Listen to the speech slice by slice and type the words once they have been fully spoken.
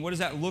What does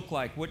that look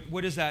like?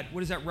 What does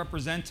that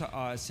represent to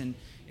us? And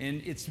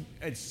it's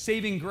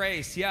saving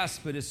grace, yes,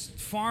 but it's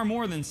far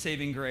more than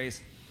saving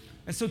grace.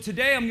 And so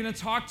today I'm going to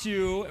talk to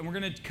you, and we're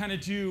going to kind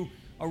of do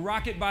a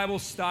Rocket Bible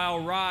style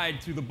ride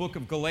through the book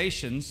of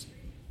Galatians.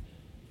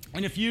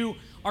 And if you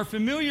are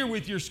familiar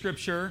with your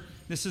scripture,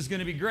 this is going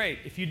to be great.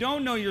 If you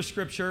don't know your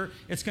scripture,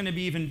 it's going to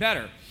be even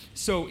better.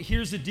 So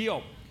here's the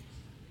deal.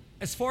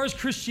 As far as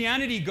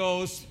Christianity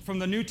goes, from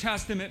the New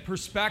Testament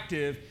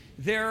perspective,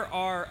 there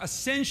are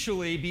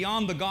essentially,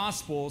 beyond the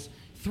Gospels,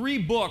 3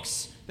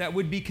 books that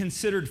would be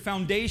considered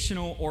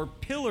foundational or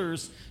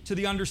pillars to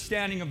the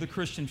understanding of the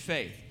Christian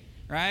faith,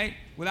 right?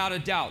 Without a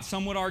doubt.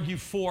 Some would argue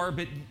 4,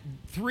 but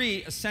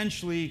 3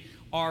 essentially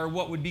are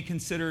what would be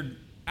considered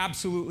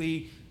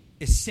absolutely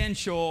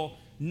essential,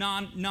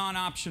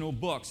 non-optional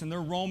books. And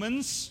they're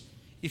Romans,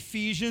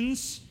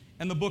 Ephesians,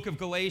 and the book of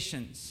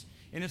Galatians.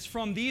 And it's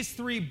from these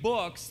 3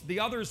 books, the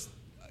others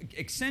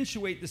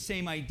accentuate the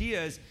same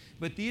ideas,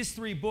 but these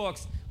 3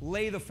 books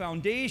lay the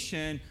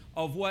foundation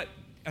of what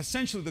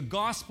essentially the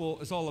gospel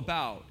is all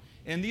about.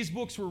 And these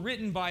books were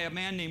written by a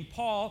man named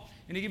Paul.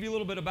 And to give you a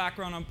little bit of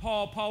background on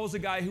Paul, Paul was a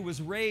guy who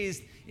was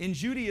raised in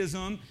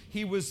Judaism.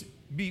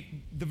 The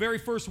very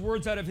first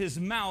words out of his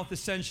mouth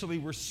essentially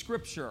were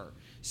scripture.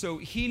 So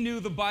he knew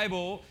the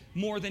Bible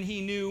more than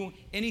he knew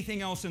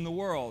anything else in the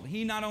world.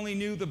 He not only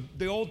knew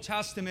the Old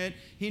Testament,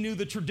 he knew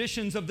the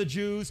traditions of the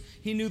Jews,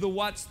 he knew the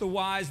whats, the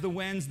whys, the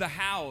whens, the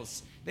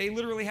hows. They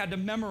literally had to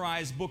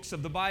memorize books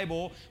of the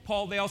Bible.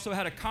 They also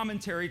had a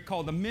commentary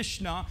called the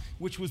Mishnah,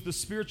 which was the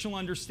spiritual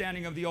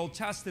understanding of the Old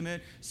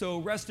Testament. So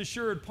rest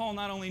assured, Paul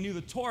not only knew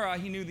the Torah,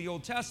 he knew the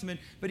Old Testament,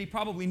 but he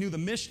probably knew the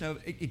Mishnah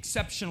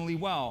exceptionally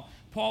well.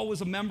 Paul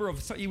was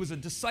he was a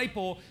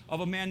disciple of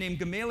a man named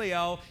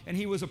Gamaliel, and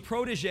he was a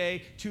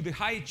protege to the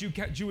high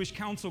Jewish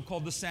council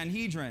called the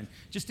Sanhedrin.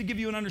 Just to give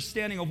you an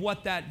understanding of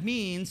what that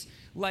means,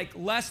 like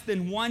less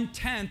than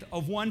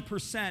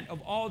 0.1%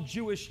 of all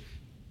Jewish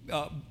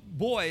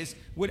boys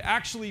would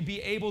actually be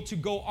able to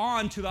go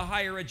on to the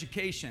higher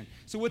education.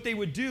 So what they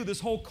would do, this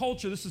whole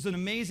culture, this is an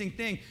amazing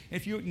thing.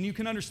 If you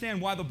can understand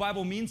why the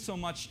Bible means so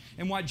much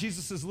and why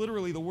Jesus is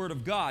literally the Word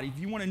of God. If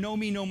you want to know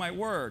me, know my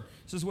Word.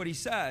 This is what he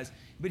says.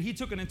 But he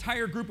took an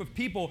entire group of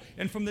people,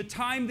 and from the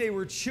time they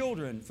were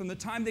children, from the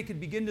time they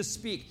could begin to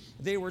speak,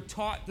 they were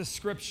taught the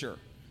Scripture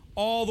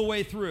all the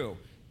way through,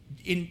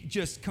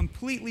 just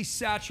completely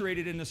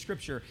saturated in the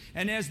Scripture.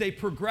 And as they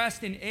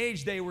progressed in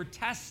age, they were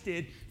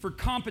tested for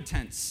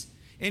competence.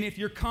 And if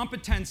your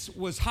competence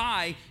was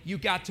high, you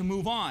got to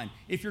move on.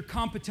 If your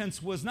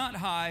competence was not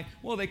high,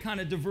 well, they kind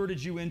of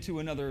diverted you into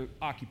another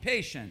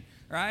occupation,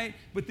 right?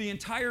 But the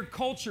entire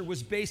culture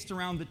was based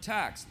around the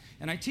text.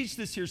 And I teach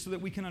this here so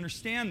that we can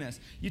understand this.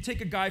 You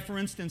take a guy, for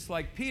instance,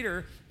 like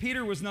Peter.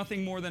 Peter was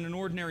nothing more than an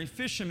ordinary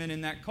fisherman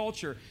in that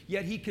culture,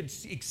 yet he could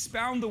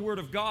expound the Word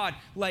of God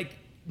like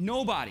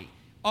nobody.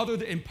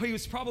 And he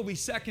was probably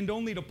second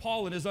only to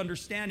Paul in his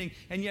understanding,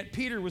 and yet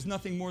Peter was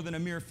nothing more than a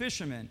mere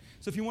fisherman.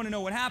 So if you want to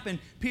know what happened,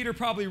 Peter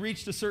probably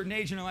reached a certain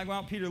age, and they're like,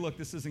 well, Peter, look,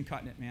 this isn't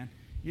cutting it, man.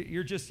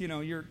 You're just,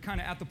 you're kind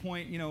of at the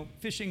point,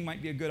 fishing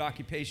might be a good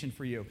occupation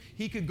for you.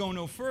 He could go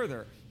no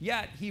further,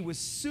 yet he was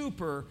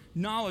super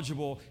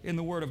knowledgeable in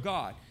the Word of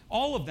God.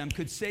 All of them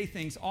could say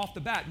things off the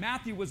bat.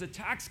 Matthew was a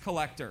tax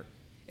collector,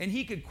 and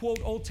he could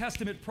quote Old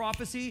Testament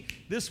prophecy.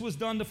 This was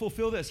done to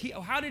fulfill this.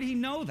 How did he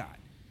know that?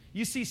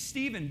 You see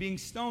Stephen being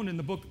stoned in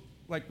the book,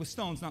 like with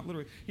stones, not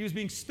literally. He was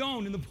being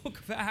stoned in the book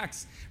of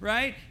Acts,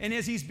 right? And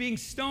as he's being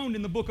stoned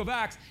in the book of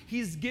Acts,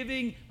 he's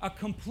giving a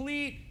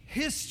complete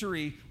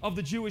history of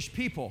the Jewish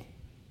people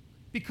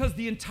because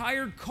the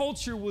entire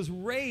culture was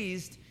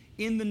raised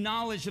in the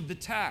knowledge of the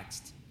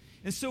text.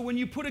 And so when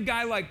you put a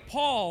guy like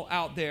Paul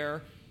out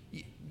there,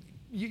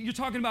 you're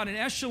talking about an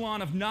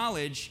echelon of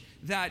knowledge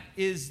that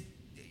is,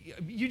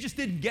 you just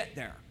didn't get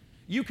there.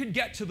 You could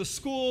get to the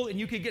school and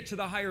you could get to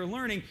the higher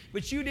learning,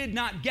 but you did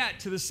not get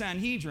to the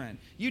Sanhedrin.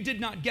 You did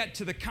not get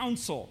to the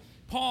council.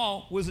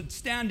 Paul was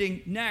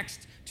standing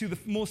next to the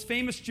most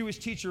famous Jewish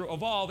teacher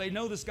of all. They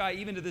know this guy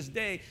even to this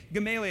day,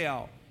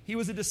 Gamaliel. He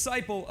was a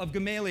disciple of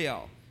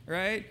Gamaliel,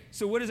 right?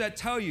 So what does that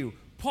tell you?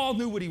 Paul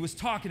knew what he was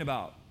talking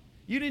about.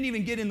 You didn't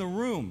even get in the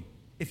room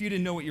if you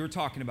didn't know what you were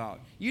talking about.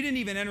 You didn't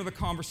even enter the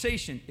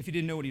conversation if you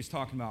didn't know what he was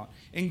talking about.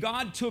 And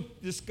God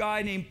took this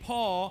guy named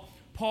Paul.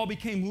 Paul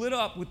became lit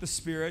up with the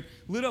Spirit,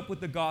 lit up with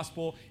the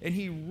gospel, and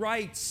he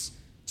writes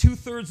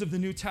 2/3 of the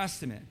New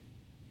Testament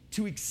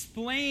to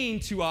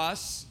explain to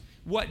us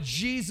what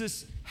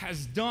Jesus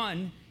has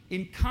done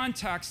in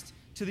context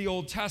to the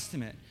Old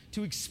Testament,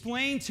 to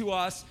explain to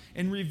us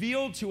and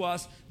reveal to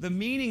us the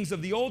meanings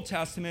of the Old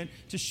Testament,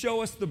 to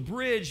show us the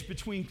bridge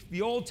between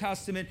the Old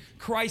Testament,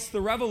 Christ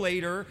the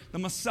Revelator, the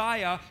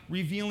Messiah,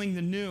 revealing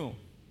the New.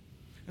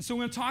 And so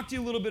we're going to talk to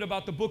you a little bit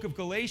about the book of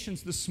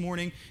Galatians this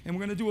morning, and we're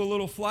going to do a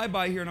little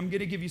flyby here, and I'm going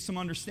to give you some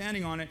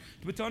understanding on it.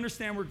 But to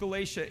understand where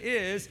Galatia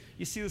is,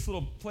 you see this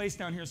little place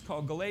down here is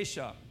called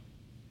Galatia.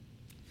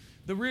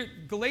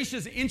 Galatia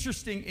is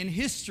interesting in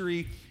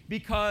history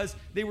because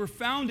they were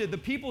founded, the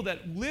people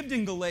that lived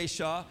in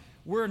Galatia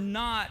were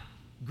not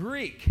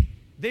Greek.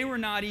 they were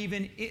not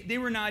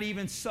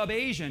even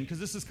sub-Asian, because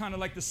this is kind of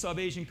like the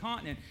sub-Asian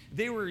continent.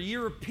 They were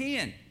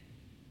European.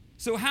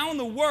 So how in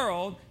the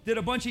world did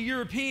a bunch of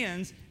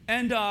Europeans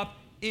end up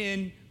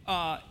in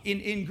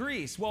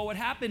Greece? Well, what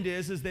happened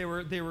is they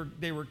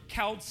were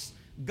Celts.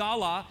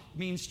 Gala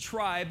means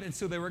tribe, and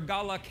so they were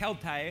Gala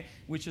Celtae,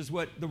 which is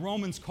what the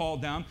Romans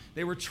called them.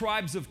 They were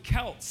tribes of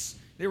Celts.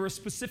 They were a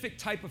specific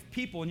type of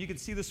people, and you can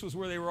see this was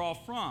where they were all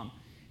from.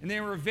 And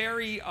they were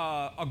very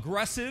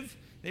aggressive.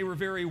 They were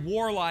very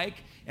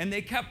warlike, and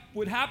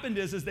what happened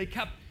is they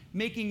kept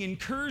making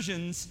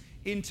incursions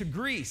into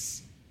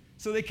Greece.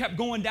 So they kept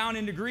going down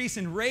into Greece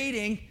and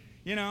raiding,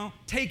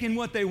 taking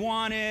what they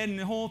wanted and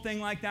the whole thing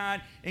like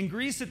that. And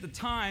Greece at the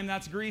time,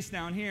 that's Greece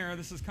down here.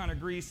 This is kind of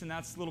Greece, and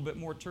that's a little bit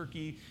more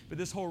Turkey. But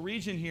this whole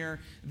region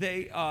here,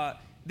 they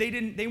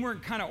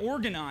weren't kind of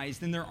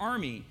organized in their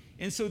army.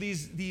 And so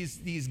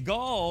these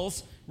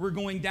Gauls were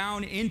going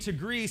down into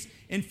Greece.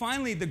 And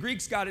finally, the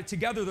Greeks got it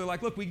together. They're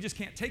like, look, we just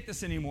can't take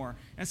this anymore.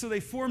 And so they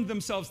formed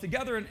themselves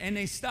together, and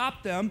they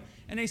stopped them.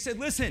 And they said,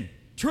 listen,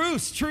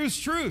 truce, truce,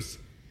 truce.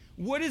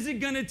 What is it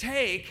going to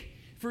take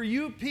for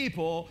you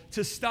people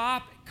to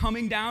stop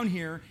coming down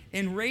here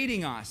and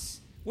raiding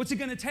us? What's it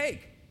going to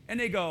take? And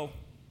they go,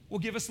 well,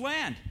 give us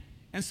land.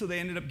 And so they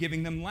ended up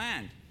giving them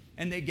land.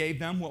 And they gave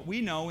them what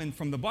we know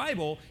from the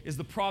Bible is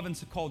the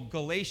province called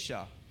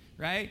Galatia,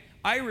 right?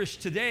 Irish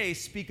today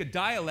speak a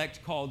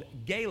dialect called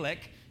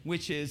Gaelic,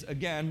 which is,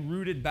 again,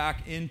 rooted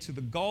back into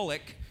the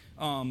Gallic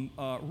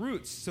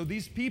roots. So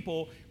these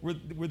people were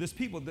this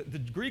people. The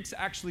Greeks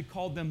actually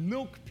called them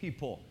milk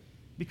people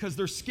because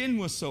their skin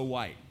was so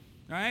white.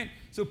 Right?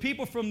 So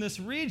people from this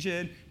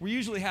region, we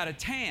usually had a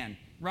tan,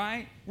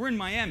 right? We're in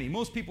Miami.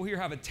 Most people here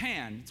have a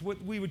tan. It's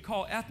what we would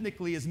call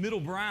ethnically as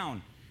middle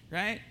brown,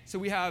 right? So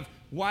we have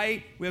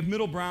white, we have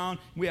middle brown,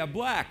 we have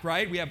black,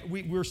 right?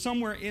 We're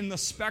somewhere in the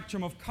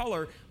spectrum of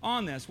color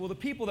on this. Well, the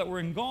people that were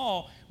in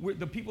Gaul,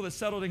 the people that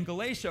settled in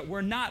Galatia,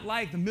 were not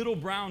like the middle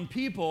brown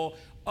people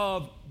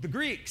of the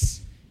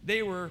Greeks.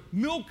 They were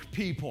milk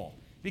people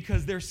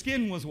because their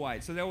skin was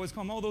white. So they always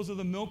call them, oh, those are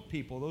the milk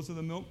people. Those are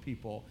the milk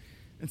people.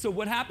 And so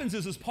what happens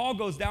is, as Paul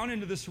goes down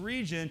into this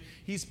region,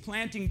 he's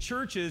planting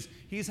churches.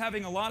 He's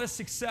having a lot of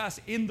success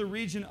in the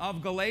region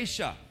of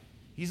Galatia.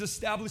 He's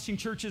establishing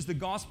churches. The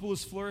gospel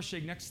is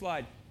flourishing. Next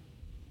slide.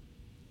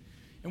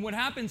 And what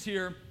happens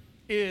here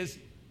is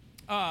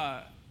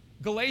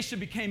Galatia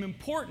became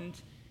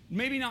important.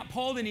 Maybe not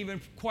Paul didn't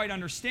even quite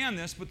understand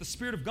this, but the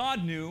Spirit of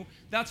God knew.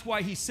 That's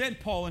why he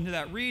sent Paul into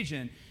that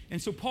region. And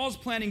so Paul's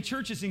planting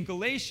churches in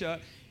Galatia,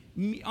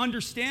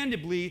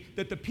 understandably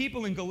that the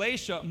people in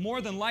Galatia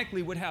more than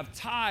likely would have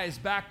ties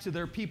back to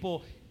their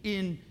people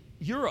in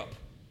Europe.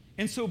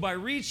 And so by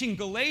reaching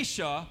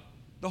Galatia,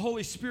 the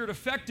Holy Spirit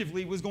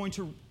effectively was going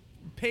to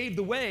pave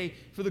the way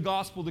for the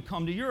gospel to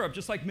come to Europe,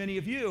 just like many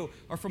of you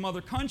are from other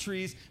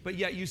countries, but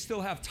yet you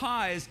still have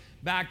ties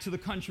back to the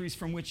countries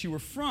from which you were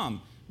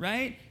from,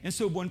 right? And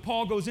so when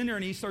Paul goes in there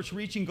and he starts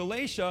reaching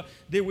Galatia,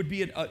 there would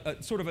be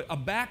a sort of a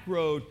back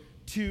road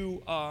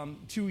to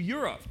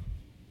Europe,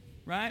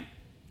 right?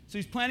 So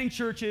he's planting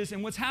churches,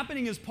 and what's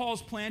happening is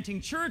Paul's planting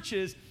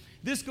churches.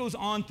 This goes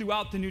on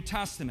throughout the New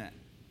Testament.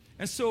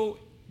 And so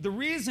the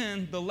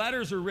reason the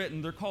letters are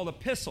written, they're called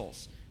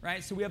epistles,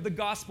 right? So we have the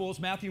Gospels,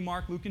 Matthew,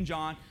 Mark, Luke, and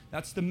John.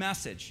 That's the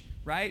message,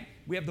 right?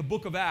 We have the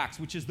book of Acts,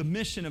 which is the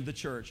mission of the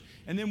church.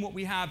 And then what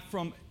we have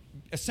from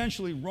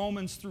essentially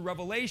Romans through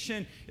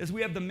Revelation is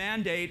we have the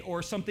mandate,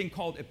 or something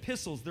called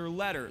epistles. They're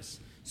letters.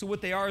 So what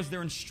they are is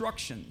they're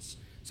instructions.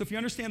 So if you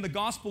understand the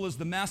gospel is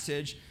the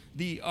message,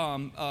 the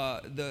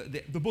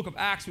book of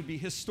Acts would be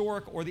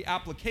historic or the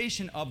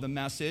application of the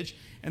message,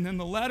 and then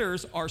the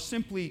letters are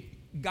simply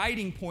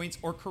guiding points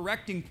or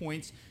correcting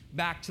points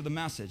back to the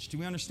message. Do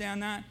we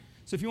understand that?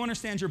 So if you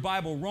understand your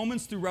Bible,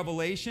 Romans through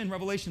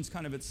Revelation's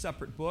kind of its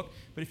separate book,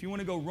 but if you want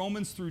to go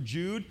Romans through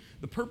Jude,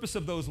 the purpose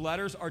of those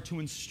letters are to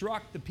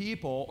instruct the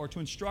people, or to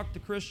instruct the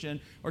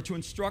Christian, or to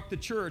instruct the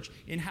church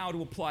in how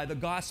to apply the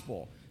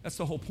gospel. That's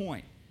the whole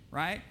point,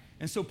 right?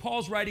 And so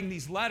Paul's writing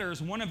these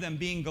letters, one of them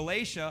being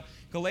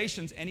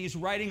Galatians, and he's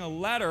writing a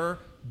letter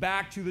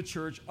back to the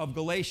church of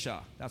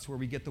Galatia. That's where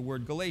we get the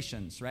word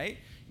Galatians, right?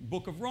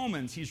 Book of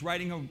Romans, he's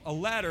writing a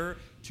letter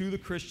to the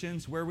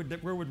Christians. Where would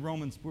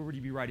he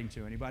be writing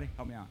to? Anybody?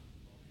 Help me out.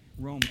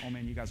 Rome. Oh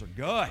man, you guys are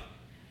good,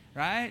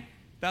 right?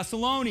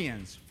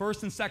 Thessalonians,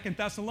 1st and 2nd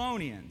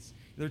Thessalonians.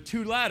 There are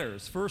two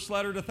letters. First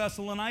letter to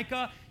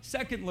Thessalonica,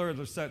 second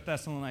letter to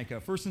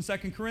Thessalonica. 1st and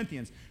 2nd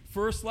Corinthians.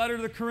 First letter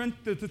to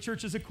the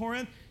churches of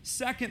Corinth,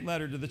 second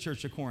letter to the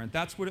church of Corinth.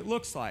 That's what it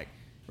looks like,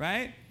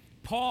 right?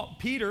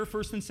 Peter,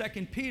 1st and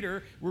 2nd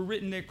Peter, were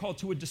written, they're called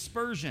to a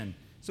dispersion.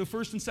 So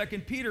 1st and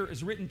 2nd Peter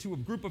is written to a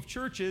group of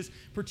churches,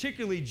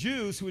 particularly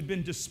Jews who had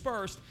been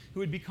dispersed, who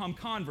had become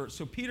converts.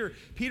 So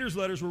Peter's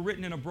letters were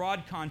written in a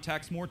broad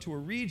context, more to a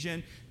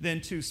region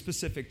than to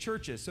specific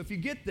churches. So if you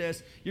get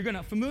this, you're going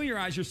to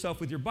familiarize yourself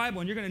with your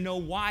Bible, and you're going to know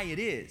why it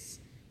is,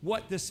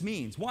 what this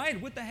means.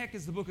 What the heck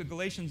is the book of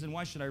Galatians, and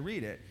why should I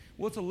read it?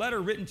 Well, it's a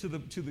letter written to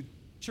the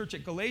church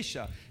at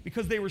Galatia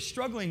because they were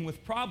struggling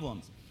with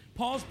problems.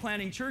 Paul's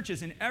planting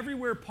churches, and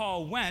everywhere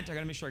Paul went, I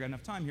got to make sure I got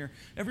enough time here.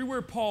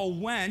 Everywhere Paul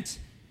went,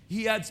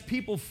 he had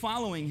people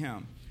following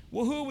him.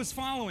 Well, who was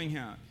following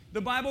him?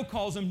 The Bible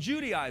calls them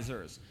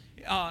Judaizers,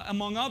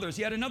 among others.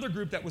 He had another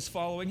group that was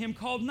following him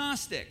called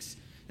Gnostics.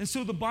 And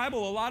so the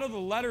Bible, a lot of the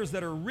letters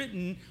that are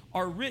written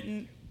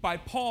by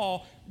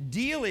Paul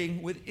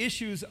dealing with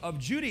issues of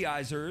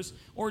Judaizers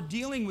or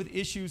dealing with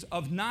issues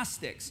of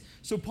Gnostics.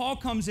 So Paul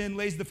comes in,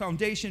 lays the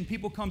foundation,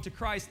 people come to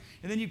Christ,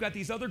 and then you've got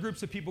these other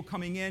groups of people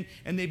coming in,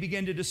 and they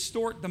begin to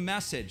distort the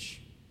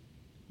message.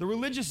 The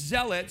religious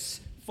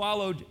zealots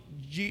followed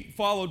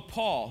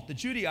Paul. The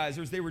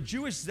Judaizers, they were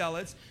Jewish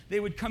zealots. They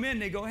would come in,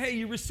 they go, hey,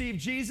 you received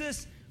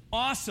Jesus?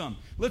 Awesome.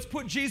 Let's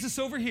put Jesus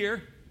over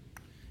here.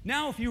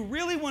 Now, if you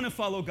really want to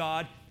follow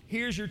God,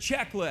 here's your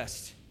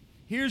checklist.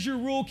 Here's your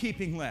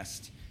rule-keeping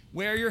list.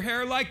 Wear your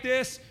hair like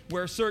this,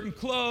 wear certain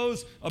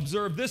clothes,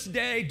 observe this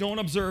day, don't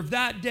observe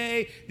that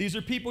day. These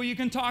are people you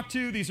can talk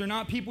to. These are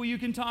not people you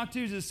can talk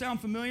to. Does it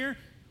sound familiar?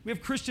 We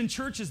have Christian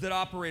churches that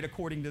operate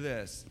according to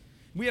this.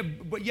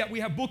 But yet we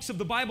have books of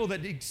the Bible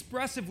that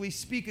expressively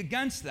speak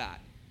against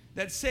that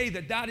say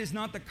that is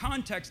not the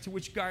context to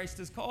which Christ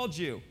has called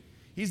you.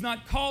 He's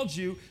not called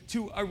you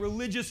to a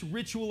religious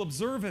ritual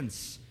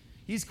observance.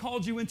 He's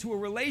called you into a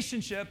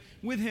relationship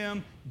with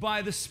Him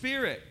by the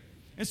Spirit.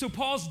 And so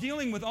Paul's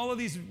dealing with all of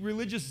these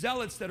religious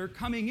zealots that are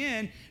coming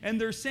in, and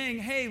they're saying,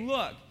 hey,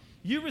 look,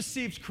 you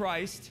received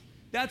Christ.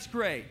 That's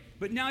great.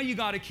 But now you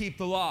got to keep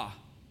the law.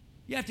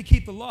 You have to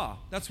keep the law.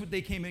 That's what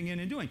they came in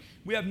and doing.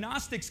 We have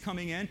Gnostics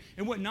coming in,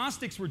 and what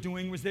Gnostics were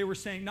doing was they were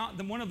saying,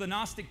 one of the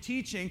Gnostic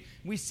teaching,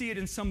 we see it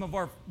in some of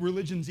our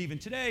religions even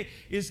today,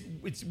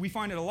 we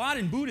find it a lot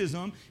in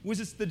Buddhism,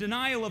 it's the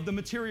denial of the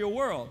material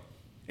world.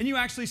 And you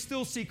actually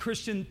still see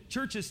Christian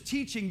churches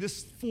teaching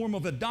this form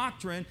of a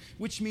doctrine,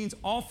 which means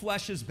all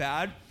flesh is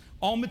bad,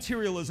 all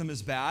materialism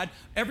is bad,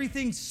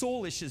 everything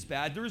soulish is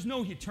bad. There is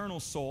no eternal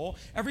soul.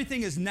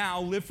 Everything is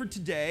now, live for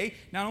today.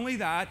 Not only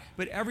that,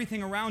 but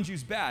everything around you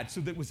is bad. So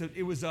that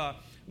it was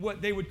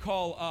what they would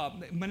call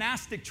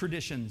monastic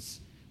traditions,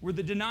 were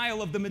the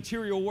denial of the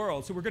material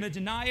world. So we're going to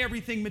deny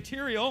everything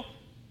material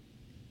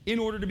in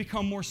order to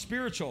become more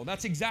spiritual.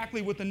 That's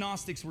exactly what the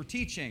Gnostics were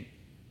teaching.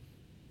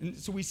 And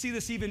so we see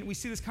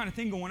this kind of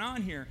thing going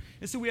on here.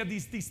 And so we have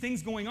these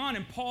things going on,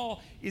 and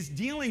Paul is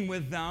dealing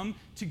with them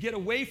to get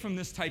away from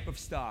this type of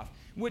stuff.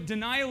 What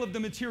denial of the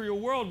material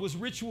world was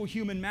ritual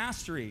human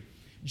mastery.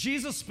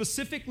 Jesus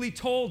specifically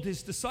told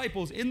his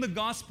disciples in the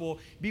gospel,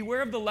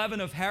 beware of the leaven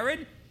of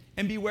Herod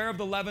and beware of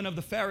the leaven of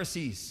the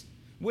Pharisees.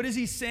 What is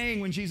he saying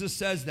when Jesus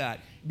says that?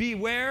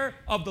 Beware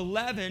of the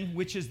leaven,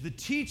 which is the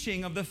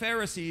teaching of the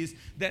Pharisees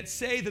that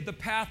say that the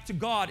path to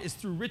God is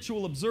through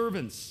ritual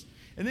observance.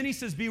 And then he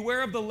says,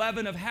 beware of the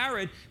leaven of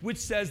Herod, which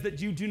says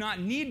that you do not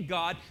need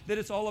God, that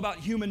it's all about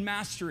human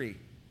mastery.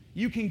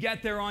 You can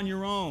get there on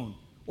your own.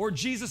 Or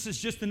Jesus is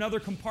just another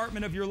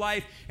compartment of your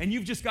life, and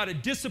you've just got to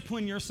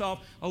discipline yourself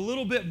a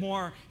little bit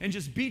more and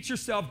just beat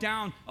yourself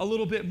down a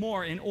little bit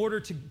more in order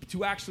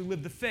to actually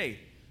live the faith.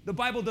 The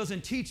Bible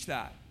doesn't teach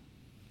that.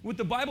 What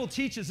the Bible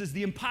teaches is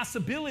the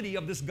impossibility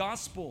of this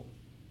gospel.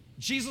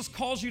 Jesus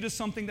calls you to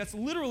something that's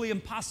literally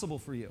impossible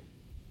for you.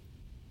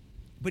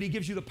 But he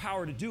gives you the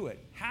power to do it.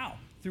 How?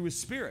 Through his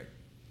Spirit.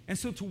 And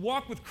so to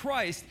walk with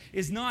Christ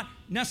is not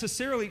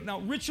necessarily,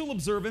 now ritual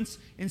observance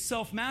and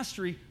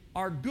self-mastery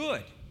are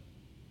good,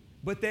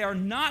 but they are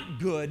not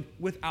good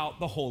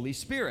without the Holy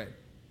Spirit.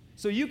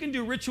 So you can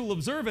do ritual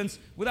observance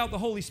without the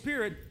Holy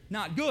Spirit,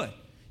 not good.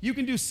 You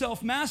can do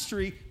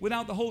self-mastery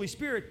without the Holy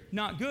Spirit,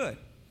 not good.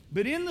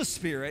 But in the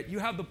Spirit, you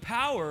have the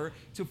power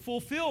to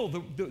fulfill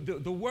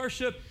the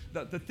worship,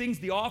 the things,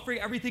 the offering.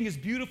 Everything is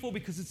beautiful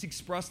because it's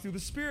expressed through the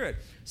Spirit.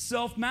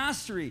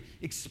 Self-mastery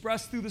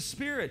expressed through the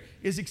Spirit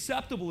is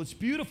acceptable. It's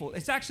beautiful.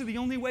 It's actually the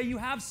only way you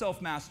have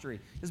self-mastery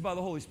is by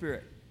the Holy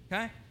Spirit.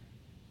 Okay?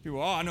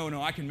 People,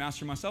 no, I can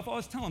master myself. I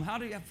always tell them, how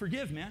do you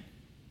forgive, man?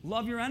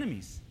 Love your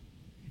enemies.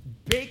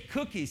 Bake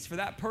cookies for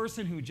that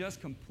person who just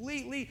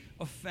completely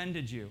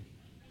offended you.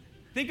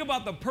 Think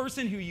about the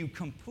person who you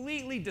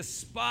completely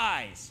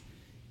despise.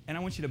 And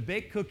I want you to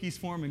bake cookies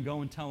for them and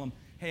go and tell them,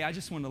 hey, I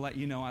just want to let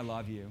you know I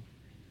love you.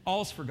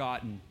 All's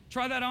forgotten.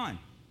 Try that on.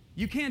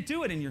 You can't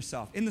do it in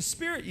yourself. In the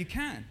Spirit, you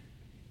can.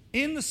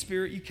 In the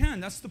Spirit, you can.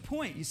 That's the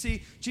point. You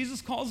see,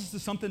 Jesus calls us to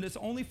something that's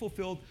only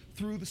fulfilled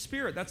through the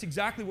Spirit. That's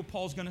exactly what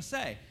Paul's going to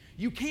say.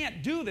 You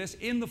can't do this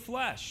in the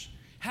flesh.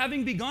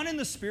 Having begun in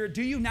the Spirit,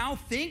 do you now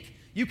think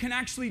you can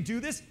actually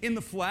do this in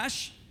the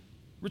flesh?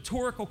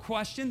 Rhetorical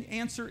question.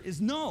 Answer is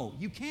no,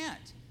 you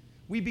can't.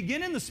 We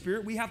begin in the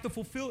Spirit. We have to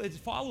fulfill it's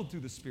followed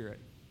through the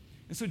Spirit.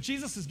 And so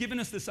Jesus has given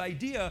us this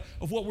idea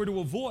of what we're to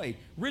avoid.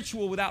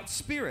 Ritual without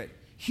Spirit.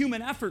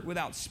 Human effort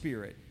without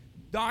Spirit.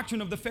 Doctrine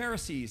of the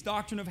Pharisees.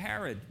 Doctrine of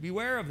Herod.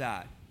 Beware of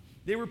that.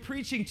 They were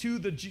preaching to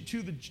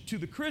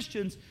the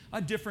Christians a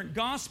different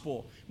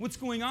gospel. What's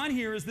going on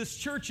here is this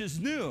church is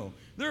new.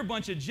 They're a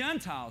bunch of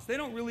Gentiles. They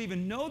don't really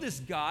even know this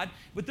God,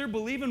 but they're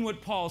believing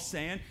what Paul's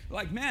saying.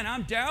 Like, man,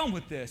 I'm down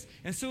with this.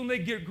 And so when they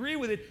agree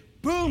with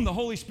it, boom, the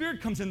Holy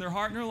Spirit comes in their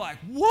heart, and they're like,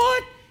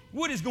 what?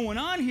 What is going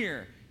on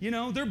here?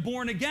 They're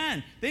born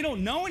again. They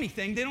don't know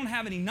anything. They don't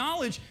have any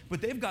knowledge,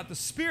 but they've got the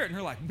Spirit. And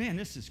they're like, man,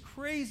 this is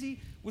crazy.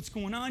 What's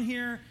going on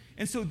here?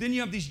 And so then you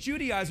have these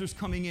Judaizers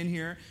coming in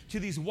here to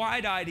these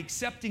wide-eyed,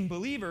 accepting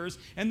believers,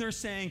 and they're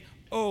saying,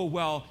 oh,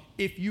 well,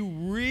 if you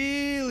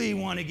really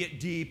want to get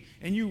deep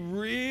and you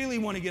really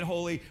want to get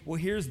holy, well,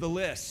 here's the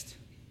list.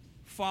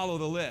 Follow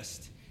the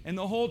list. And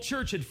the whole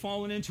church had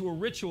fallen into a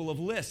ritual of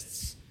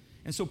lists.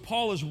 And so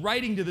Paul is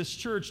writing to this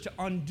church to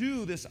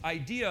undo this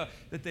idea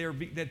that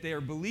they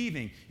are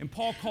believing. And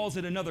Paul calls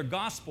it another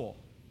gospel.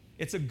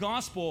 It's a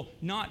gospel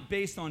not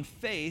based on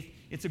faith.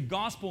 It's a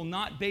gospel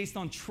not based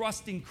on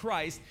trusting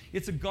Christ.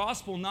 It's a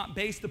gospel not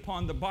based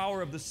upon the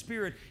power of the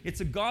Spirit.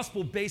 It's a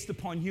gospel based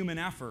upon human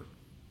effort.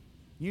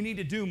 You need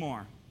to do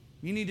more.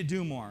 You need to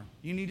do more.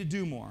 You need to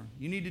do more.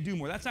 You need to do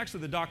more. That's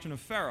actually the doctrine of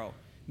Pharaoh.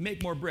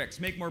 Make more bricks,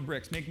 make more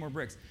bricks, make more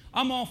bricks.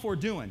 I'm all for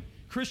doing.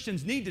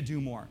 Christians need to do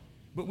more,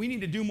 but we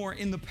need to do more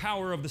in the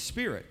power of the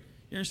Spirit.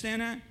 You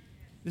understand that?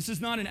 This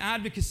is not an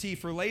advocacy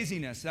for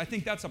laziness. I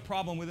think that's a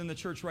problem within the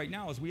church right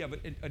now, is we have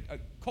a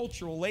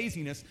cultural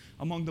laziness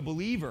among the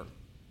believer.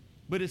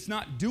 But it's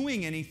not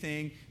doing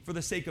anything for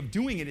the sake of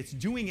doing it. It's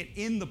doing it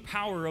in the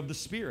power of the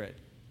Spirit,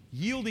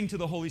 yielding to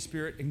the Holy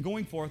Spirit and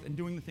going forth and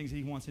doing the things that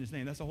He wants in His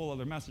name. That's a whole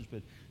other message,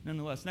 but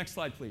nonetheless. Next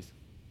slide, please.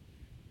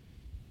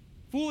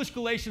 Foolish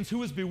Galatians,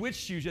 who has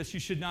bewitched you, just you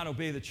should not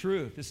obey the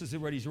truth? This is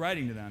what he's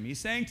writing to them. He's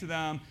saying to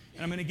them,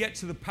 and I'm going to get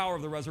to the power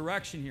of the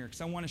resurrection here, because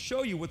I want to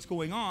show you what's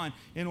going on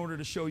in order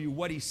to show you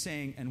what he's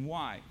saying and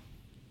why.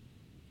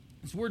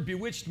 This word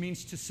bewitched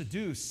means to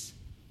seduce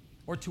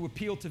or to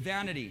appeal to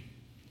vanity.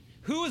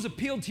 Who has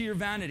appealed to your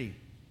vanity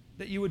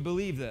that you would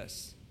believe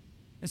this?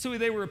 And so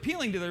they were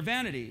appealing to their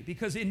vanity,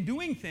 because in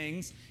doing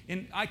things,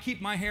 I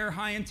keep my hair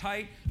high and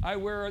tight. I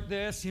wear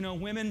this.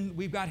 Women,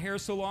 we've got hair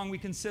so long we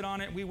can sit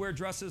on it. We wear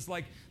dresses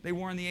like they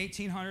wore in the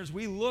 1800s.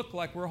 We look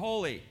like we're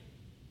holy.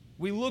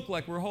 We look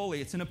like we're holy.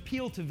 It's an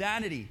appeal to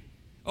vanity.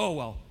 Oh,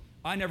 well,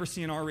 I never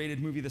see an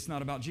R-rated movie that's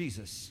not about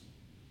Jesus.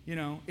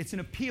 It's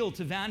an appeal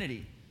to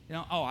vanity.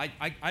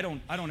 I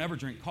don't ever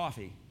drink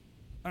coffee.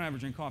 I don't ever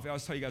drink coffee. I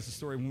always tell you guys the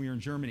story when we were in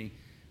Germany.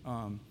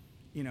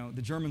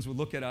 The Germans would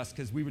look at us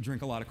because we would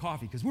drink a lot of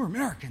coffee, because we're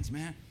Americans,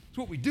 man. It's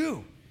what we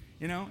do,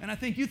 And I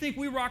think, you think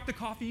we rock the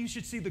coffee? You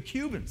should see the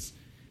Cubans.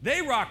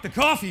 They rock the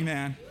coffee,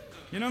 man.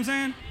 You know what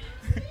I'm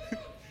saying?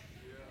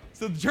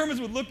 So the Germans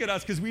would look at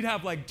us because we'd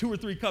have like 2 or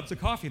 3 cups of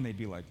coffee, and they'd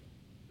be like,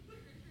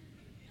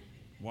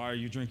 why are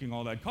you drinking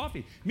all that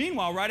coffee?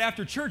 Meanwhile, right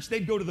after church,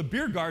 they'd go to the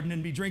beer garden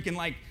and be drinking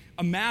like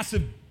a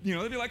massive,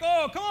 they'd be like,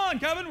 oh, come on,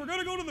 Kevin, we're going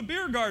to go to the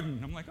beer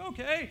garden. I'm like,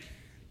 okay.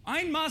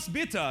 Ein Maß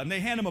bitte. And they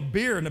hand them a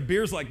beer, and the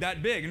beer's like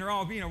that big, and they're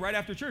all, right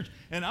after church.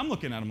 And I'm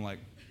looking at them like,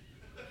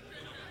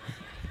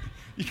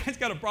 you guys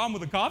got a problem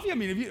with the coffee?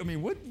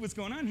 What's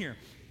going on here?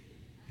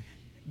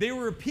 They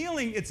were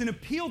appealing. It's an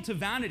appeal to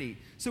vanity.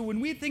 So when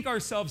we think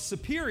ourselves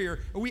superior,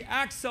 or we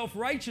act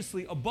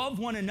self-righteously above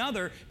one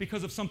another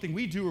because of something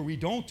we do or we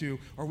don't do,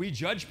 or we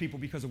judge people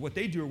because of what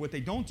they do or what they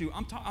don't do,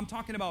 I'm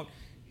talking about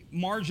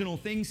marginal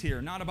things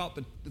here, not about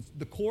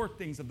the core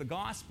things of the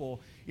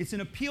gospel. It's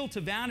an appeal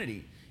to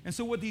vanity. And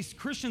so what these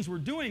Christians were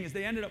doing is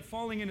they ended up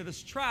falling into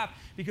this trap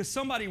because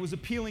somebody was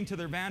appealing to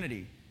their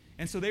vanity.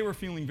 And so they were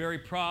feeling very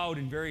proud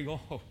and very,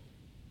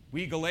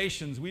 we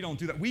Galatians, we don't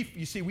do that.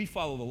 We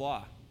follow the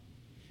law.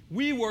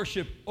 We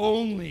worship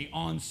only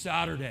on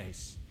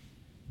Saturdays.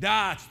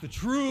 That's the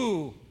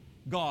true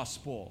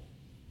gospel.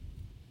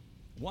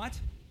 What?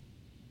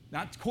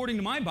 Not according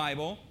to my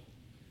Bible.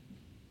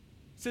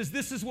 It says,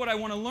 this is what I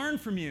want to learn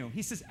from you.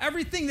 He says,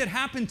 everything that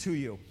happened to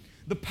you,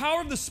 the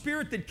power of the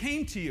Spirit that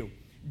came to you,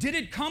 did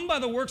it come by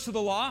the works of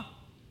the law?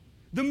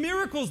 The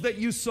miracles that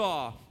you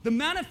saw, the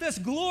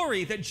manifest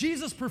glory that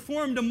Jesus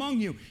performed among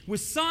you with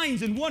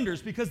signs and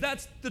wonders, because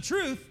that's the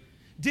truth,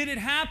 did it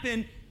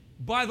happen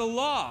by the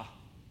law?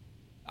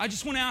 I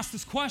just want to ask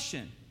this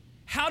question.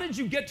 How did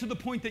you get to the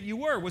point that you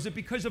were? Was it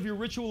because of your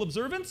ritual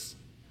observance?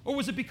 Or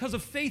was it because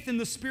of faith in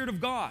the Spirit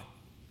of God?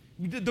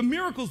 The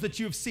miracles that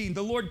you have seen,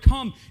 the Lord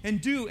come and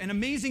do, and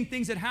amazing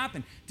things that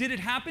happen. Did it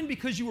happen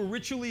because you were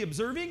ritually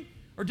observing?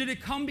 Or did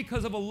it come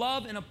because of a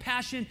love and a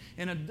passion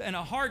and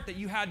a heart that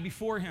you had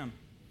before Him?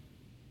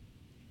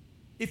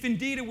 If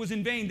indeed it was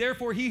in vain,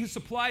 therefore He who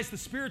supplies the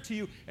Spirit to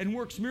you and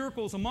works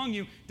miracles among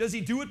you, does He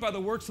do it by the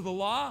works of the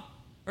law?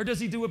 Or does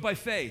He do it by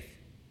faith?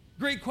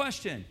 Great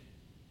question,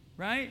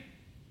 right?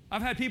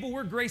 I've had people,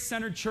 we're a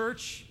grace-centered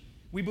church.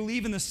 We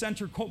believe in the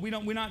center.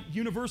 We're not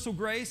universal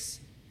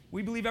grace.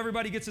 We believe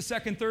everybody gets a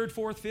second, third,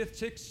 fourth, fifth,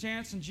 sixth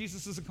chance in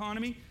Jesus'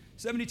 economy.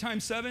 70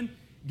 times 7.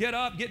 Get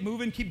up, get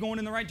moving, keep going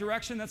in the right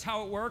direction. That's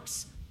how it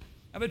works.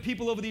 I've had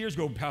people over the years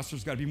go,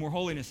 Pastor's got to be more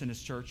holiness in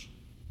this church.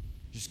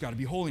 Just got to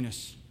be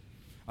holiness.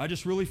 I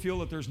just really feel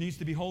that there needs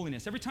to be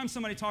holiness. Every time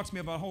somebody talks to me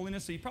about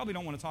holiness, so you probably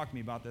don't want to talk to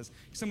me about this,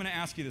 because I'm going to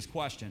ask you this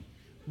question.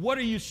 What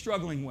are you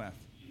struggling with?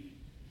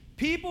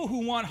 People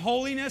who want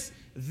holiness,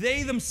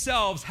 they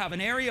themselves have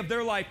an area of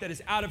their life that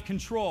is out of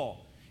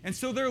control. And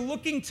so they're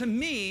looking to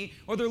me,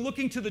 or they're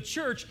looking to the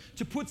church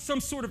to put some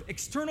sort of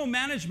external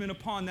management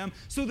upon them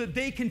so that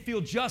they can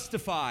feel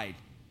justified.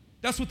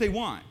 That's what they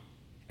want.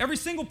 Every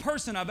single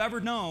person I've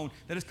ever known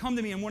that has come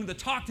to me and wanted to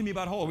talk to me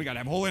about, we got to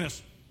have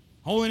holiness.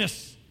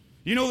 Holiness.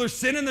 You know there's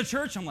sin in the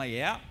church? I'm like,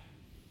 yeah.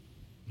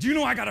 Do you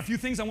know I got a few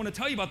things I want to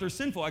tell you about they're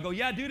sinful? I go,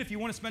 yeah, dude, if you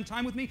want to spend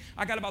time with me,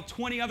 I got about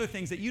 20 other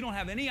things that you don't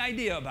have any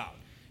idea about,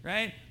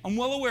 right? I'm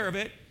well aware of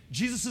it.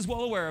 Jesus is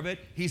well aware of it.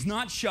 He's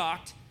not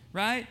shocked,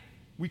 right?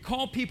 We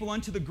call people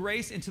unto the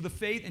grace, into the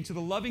faith, into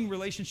the loving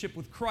relationship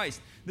with Christ.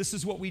 This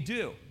is what we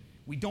do.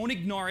 We don't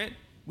ignore it.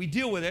 We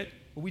deal with it,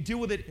 but we deal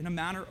with it in a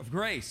manner of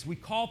grace. We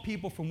call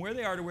people from where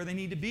they are to where they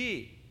need to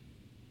be.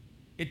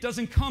 It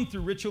doesn't come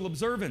through ritual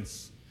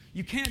observance.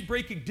 You can't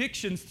break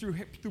addictions through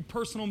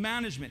personal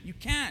management. You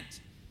can't.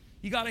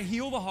 You got to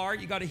heal the heart.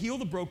 You got to heal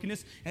the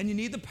brokenness, and you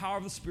need the power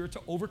of the Spirit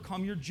to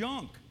overcome your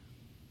junk.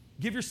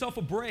 Give yourself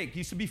a break. You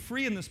used to be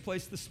free in this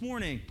place this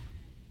morning.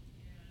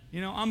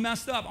 You know, I'm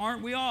messed up,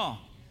 aren't we all?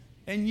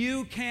 And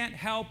you can't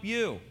help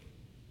you.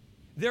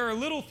 There are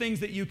little things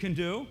that you can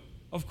do,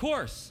 of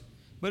course,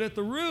 but at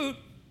the root,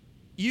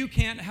 you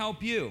can't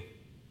help you.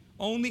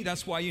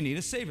 That's why you need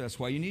a Savior. That's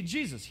why you need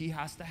Jesus. He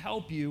has to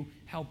help you.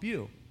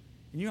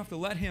 And you have to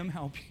let Him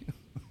help you.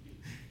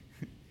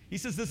 He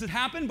says, does it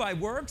happen by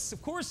works?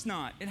 Of course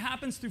not. It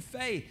happens through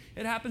faith.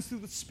 It happens through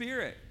the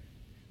Spirit.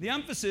 The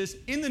emphasis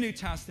in the New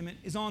Testament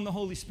is on the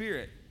Holy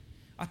Spirit.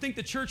 I think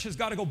the church has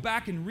got to go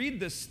back and read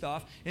this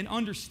stuff and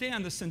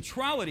understand the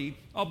centrality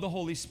of the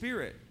Holy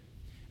Spirit.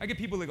 I get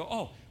people that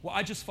go,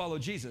 I just follow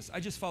Jesus.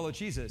 I just follow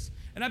Jesus.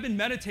 And I've been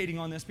meditating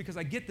on this because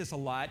I get this a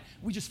lot.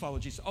 We just follow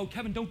Jesus. Oh,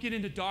 Kevin, don't get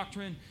into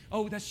doctrine.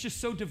 Oh, that's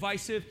just so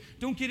divisive.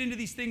 Don't get into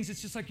these things.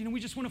 It's just like, we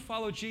just want to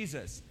follow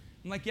Jesus.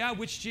 I'm like, yeah,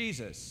 which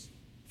Jesus?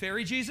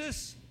 Fairy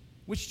Jesus?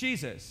 Which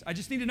Jesus? I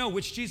just need to know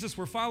which Jesus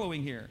we're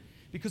following here.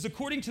 Because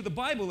according to the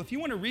Bible, if you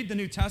want to read the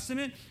New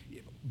Testament,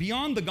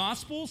 beyond the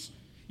Gospels,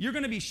 you're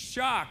going to be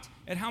shocked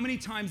at how many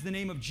times the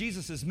name of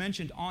Jesus is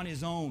mentioned on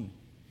His own.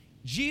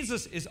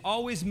 Jesus is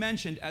always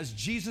mentioned as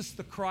Jesus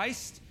the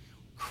Christ,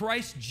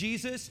 Christ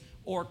Jesus,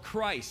 or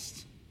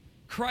Christ.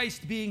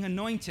 Christ being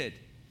anointed.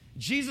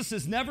 Jesus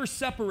is never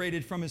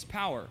separated from His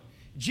power.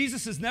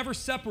 Jesus is never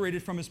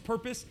separated from His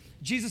purpose.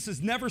 Jesus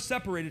is never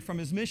separated from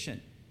His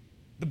mission.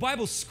 The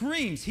Bible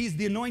screams He's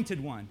the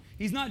anointed one.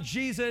 He's not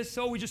Jesus,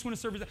 we just want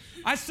to serve.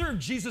 I serve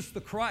Jesus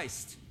the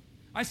Christ.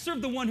 I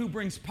serve the one who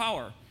brings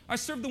power. I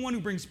serve the one who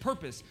brings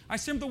purpose. I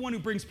serve the one who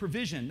brings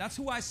provision. That's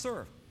who I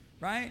serve,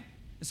 right?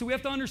 And so we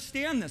have to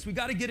understand this. We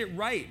got to get it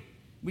right.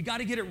 We got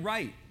to get it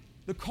right.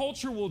 The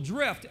culture will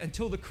drift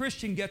until the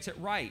Christian gets it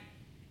right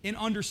in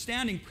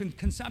understanding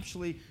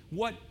conceptually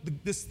what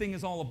this thing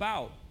is all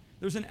about.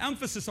 There's an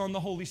emphasis on the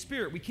Holy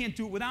Spirit. We can't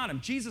do it without Him.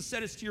 Jesus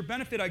said, it's to your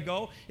benefit I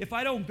go. If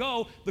I don't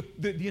go,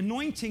 the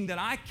anointing that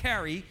I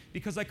carry,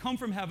 because I come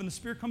from heaven, the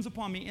Spirit comes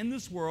upon me in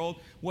this world,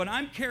 what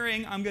I'm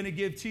carrying, I'm going to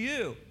give to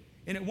you.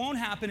 And it won't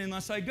happen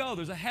unless I go.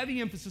 There's a heavy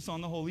emphasis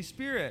on the Holy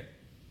Spirit.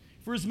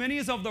 For as many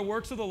as of the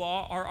works of the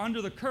law are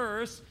under the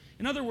curse.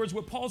 In other words,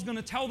 what Paul's going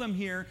to tell them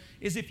here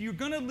is if you're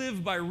going to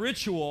live by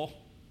ritual,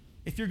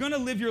 if you're going to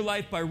live your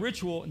life by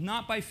ritual,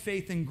 not by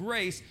faith and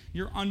grace,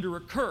 you're under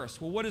a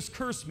curse. Well, what does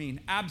curse mean?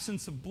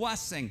 Absence of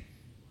blessing.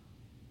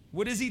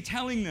 What is he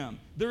telling them?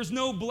 There's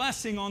no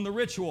blessing on the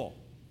ritual.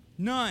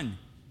 None.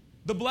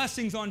 The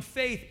blessing's on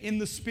faith in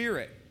the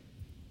Spirit.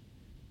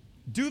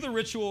 Do the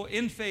ritual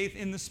in faith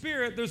in the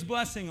Spirit, there's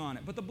blessing on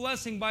it. But the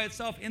blessing by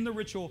itself in the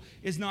ritual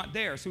is not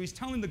there. So he's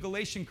telling the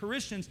Galatian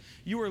Christians,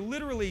 you are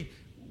literally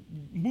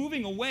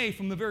moving away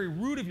from the very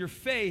root of your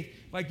faith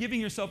by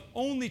giving yourself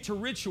only to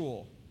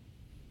ritual.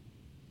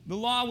 The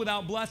law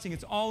without blessing,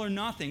 it's all or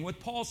nothing. What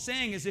Paul's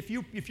saying is if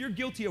you're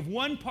guilty of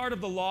one part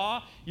of the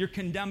law, you're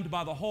condemned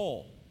by the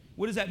whole.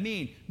 What does that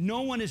mean?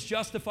 No one is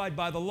justified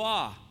by the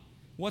law.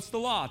 What's the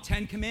law?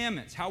 10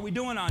 Commandments. How are we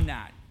doing on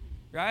that?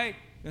 Right?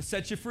 I'm going to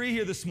set you free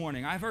here this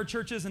morning. I've heard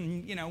churches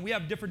and, we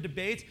have different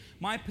debates.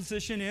 My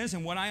position is,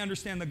 and what I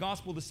understand the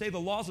gospel to say, the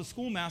law is a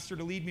schoolmaster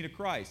to lead me to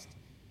Christ.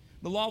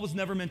 The law was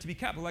never meant to be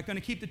kept. We're like going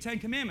to keep the 10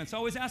 Commandments. I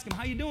always ask them,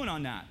 how you doing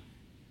on that?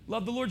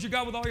 Love the Lord your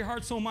God with all your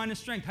heart, soul, mind, and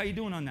strength. How you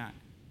doing on that?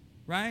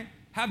 Right?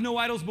 Have no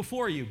idols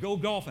before you. Go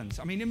Dolphins.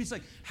 It's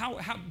like, how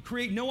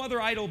create no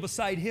other idol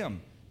beside Him.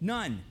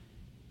 None.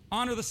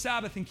 Honor the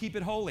Sabbath and keep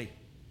it holy.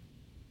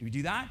 Do we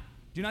do that?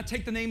 Do not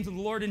take the names of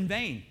the Lord in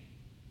vain.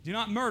 Do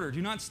not murder.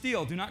 Do not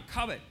steal. Do not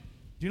covet.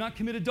 Do not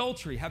commit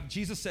adultery.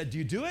 Jesus said, do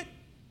you do it?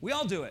 We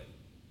all do it.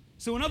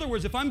 So in other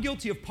words, if I'm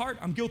guilty of part,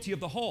 I'm guilty of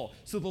the whole.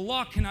 So the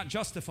law cannot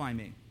justify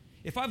me.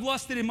 If I've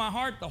lusted in my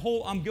heart,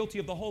 I'm guilty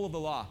of the whole of the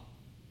law.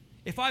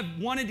 If I've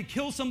wanted to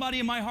kill somebody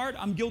in my heart,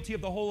 I'm guilty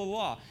of the whole of the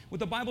law. What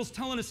the Bible's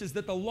telling us is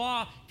that the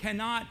law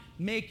cannot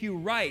make you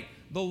right.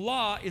 The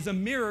law is a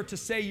mirror to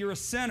say you're a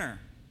sinner.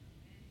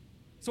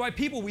 So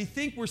we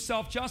think we're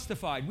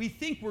self-justified. We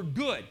think we're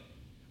good.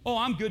 Oh,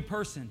 I'm a good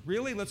person.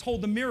 Really? Let's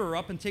hold the mirror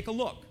up and take a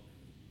look.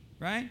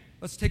 Right?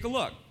 Let's take a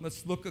look.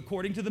 Let's look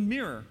according to the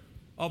mirror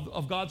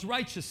of God's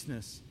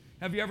righteousness.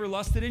 Have you ever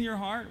lusted in your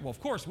heart? Well, of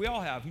course, we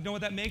all have. You know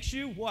what that makes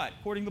you? What?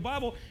 According to the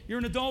Bible, you're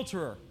an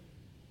adulterer.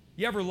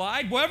 You ever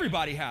lied? Well,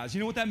 everybody has. You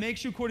know what that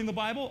makes you according to the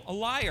Bible? A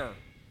liar.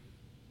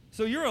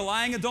 So you're a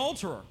lying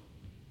adulterer.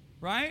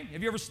 right?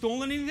 Have you ever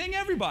stolen anything?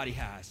 Everybody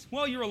has.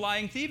 Well, you're a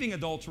lying, thieving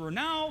adulterer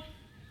now.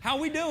 How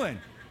we doing?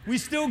 We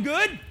still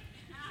good?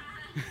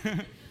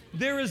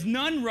 There is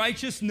none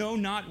righteous, no,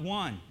 not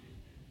one.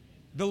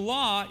 The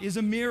law is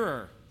a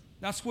mirror.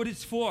 That's what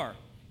it's for,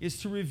 is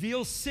to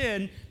reveal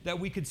sin that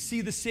we could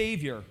see the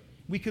Savior.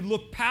 We could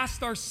look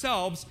past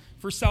ourselves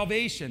for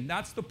salvation.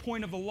 That's the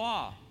point of the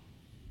law.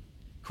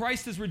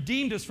 Christ has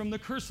redeemed us from the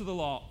curse of the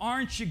law.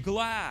 Aren't you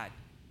glad?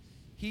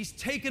 He's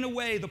taken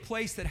away the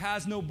place that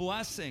has no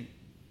blessing,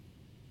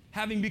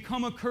 having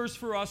become a curse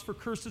for us, for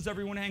cursed is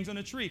everyone who hangs on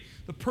a tree.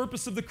 The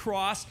purpose of the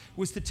cross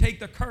was to take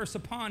the curse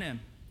upon him.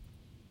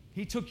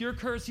 He took your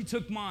curse, he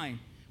took mine.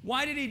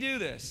 Why did he do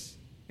this?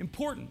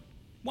 Important.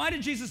 Why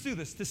did Jesus do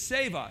this? To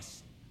save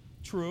us.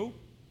 True,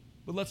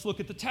 but let's look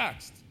at the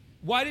text.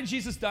 Why did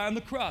Jesus die on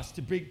the cross?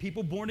 To bring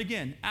people born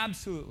again.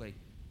 Absolutely.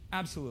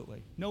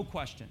 Absolutely. No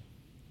question.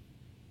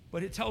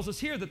 But it tells us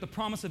here that the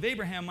promise of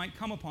Abraham might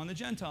come upon the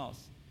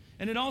Gentiles.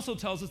 And it also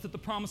tells us that the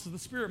promise of the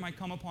Spirit might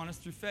come upon us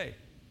through faith.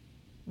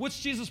 What's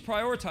Jesus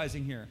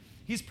prioritizing here?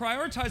 He's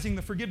prioritizing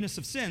the forgiveness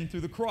of sin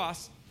through the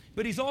cross,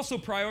 but he's also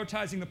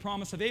prioritizing the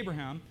promise of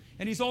Abraham,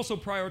 and he's also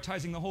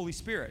prioritizing the Holy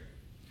Spirit.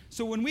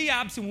 So when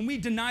we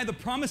deny the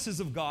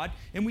promises of God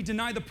and we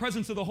deny the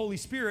presence of the Holy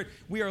Spirit,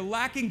 we are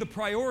lacking the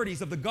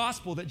priorities of the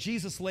gospel that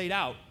Jesus laid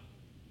out.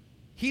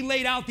 He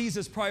laid out these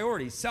as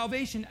priorities.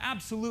 Salvation,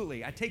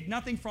 absolutely. I take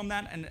nothing from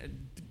that,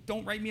 and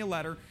don't write me a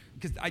letter,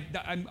 because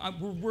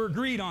we're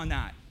agreed on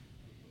that.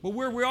 But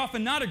where we're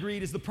often not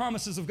agreed is the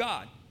promises of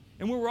God.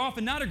 And where we're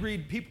often not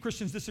agreed,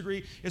 Christians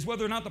disagree, is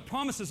whether or not the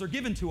promises are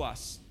given to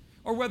us,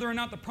 or whether or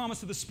not the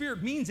promise of the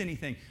Spirit means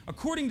anything.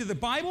 According to the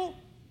Bible,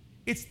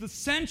 it's the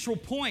central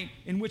point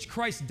in which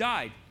Christ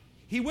died.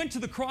 He went to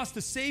the cross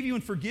to save you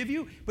and forgive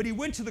you, but he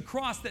went to the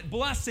cross that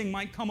blessing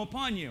might come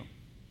upon you.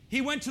 He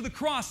went to the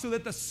cross so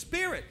that the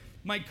Spirit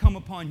might come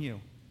upon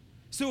you.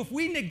 So if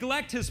we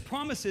neglect his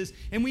promises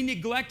and we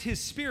neglect his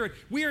Spirit,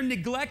 we are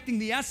neglecting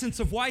the essence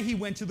of why he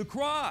went to the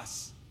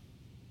cross.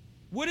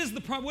 What is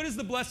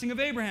the blessing of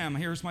Abraham?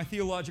 Here's my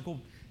theological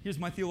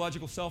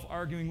self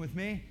arguing with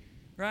me,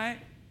 right?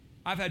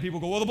 I've had people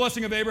go, well, the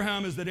blessing of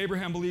Abraham is that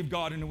Abraham believed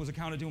God and it was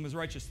accounted to him as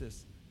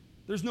righteousness.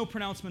 There's no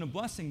pronouncement of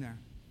blessing there.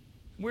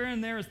 Where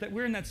in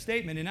that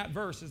statement, in that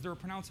verse, is there a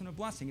pronouncement of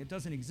blessing? It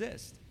doesn't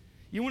exist.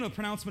 You know what a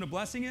pronouncement of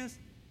blessing is?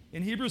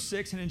 In Hebrews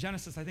 6 and in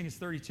Genesis, I think it's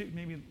 32,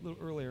 maybe a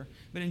little earlier.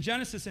 But in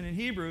Genesis and in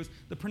Hebrews,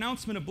 the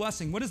pronouncement of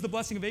blessing. What is the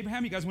blessing of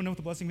Abraham? You guys want to know what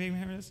the blessing of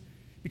Abraham is?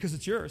 Because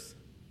it's yours.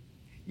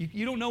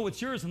 You don't know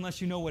what's yours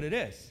unless you know what it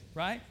is,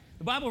 right?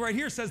 The Bible right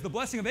here says the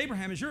blessing of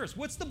Abraham is yours.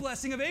 What's the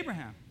blessing of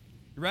Abraham?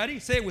 You ready?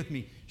 Say it with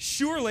me.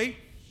 Surely,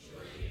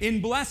 in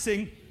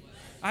blessing,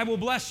 I will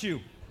bless you.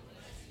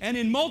 And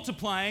in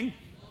multiplying,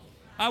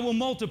 I will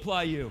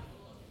multiply you.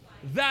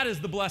 That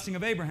is the blessing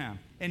of Abraham.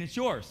 And it's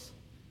yours.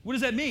 What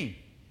does that mean?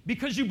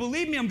 Because you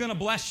believe me, I'm going to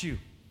bless you.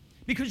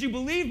 Because you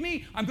believe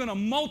me, I'm going to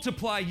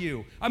multiply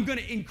you. I'm going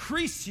to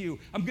increase you.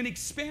 I'm going to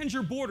expand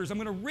your borders. I'm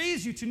going to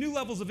raise you to new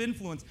levels of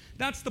influence.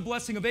 That's the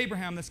blessing of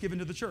Abraham that's given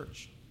to the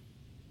church.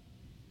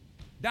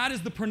 That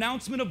is the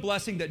pronouncement of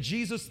blessing that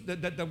Jesus,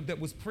 that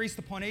was placed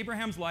upon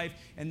Abraham's life,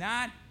 and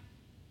that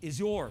is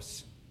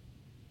yours.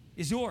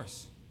 Is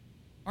yours.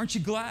 Aren't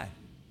you glad?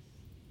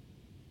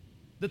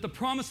 That the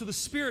promise of the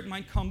Spirit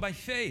might come by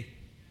faith.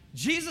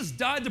 Jesus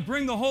died to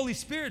bring the Holy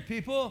Spirit,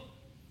 people.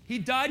 He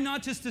died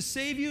not just to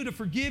save you, to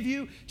forgive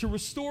you, to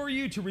restore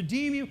you, to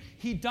redeem you.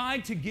 He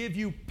died to give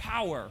you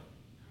power.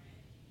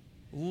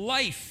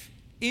 Life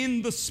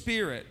in the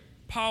Spirit.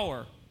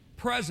 Power,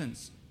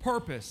 presence,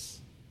 purpose.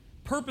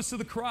 Purpose of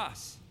the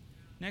cross.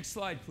 Next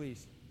slide,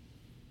 please.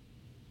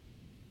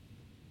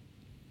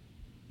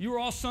 You are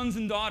all sons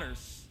and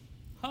daughters.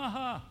 Ha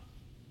ha.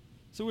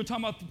 So we're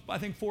talking about, I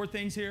think, 4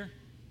 things here.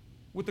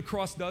 What the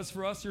cross does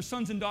for us. You're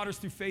sons and daughters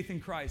through faith in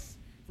Christ.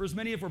 For as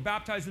many as were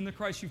baptized into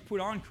Christ, you've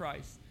put on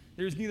Christ.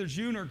 There's neither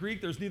Jew nor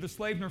Greek. There's neither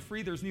slave nor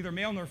free. There's neither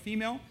male nor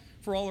female.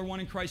 For all are one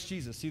in Christ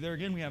Jesus. See, there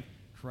again we have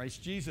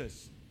Christ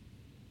Jesus.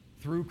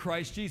 Through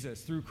Christ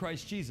Jesus. Through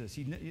Christ Jesus.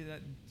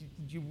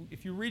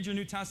 If you read your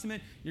New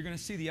Testament, you're going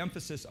to see the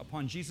emphasis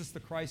upon Jesus the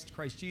Christ,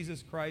 Christ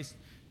Jesus, Christ.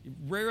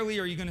 Rarely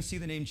are you going to see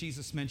the name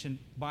Jesus mentioned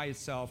by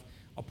itself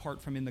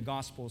apart from in the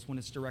Gospels when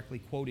it's directly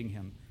quoting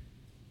him.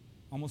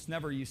 Almost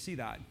never you see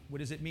that. What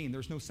does it mean?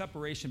 There's no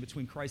separation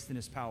between Christ and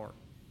his power.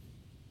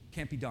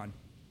 Can't be done.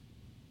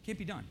 Can't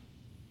be done.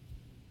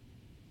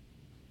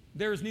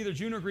 There is neither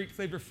Jew nor Greek,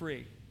 slave nor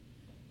free.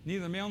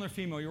 Neither male nor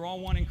female. You're all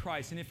one in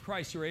Christ. And if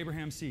Christ, you're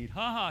Abraham's seed.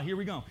 Ha ha, here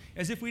we go.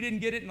 As if we didn't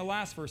get it in the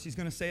last verse, he's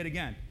going to say it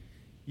again.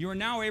 You are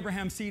now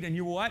Abraham's seed, and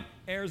you are what?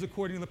 Heirs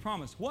according to the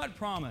promise. What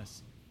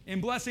promise?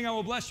 In blessing I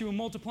will bless you, in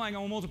multiplying I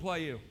will multiply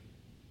you.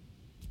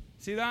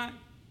 See that?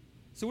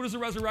 So what does the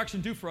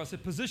resurrection do for us?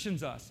 It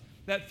positions us.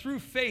 That through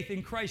faith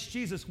in Christ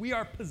Jesus, we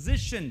are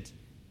positioned.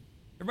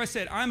 Everybody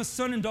say it. I'm a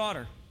son and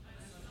daughter.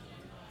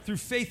 Through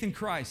faith in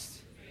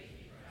Christ.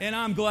 And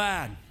I'm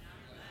glad.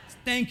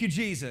 Thank you,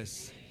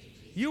 Jesus.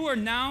 You are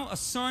now a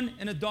son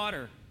and a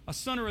daughter. A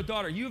son or a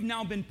daughter. You have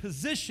now been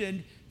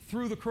positioned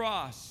through the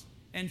cross.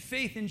 and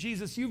faith in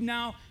Jesus, you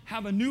now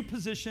have a new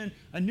position,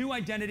 a new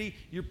identity.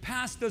 Your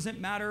past doesn't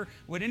matter.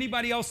 What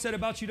anybody else said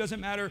about you doesn't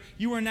matter.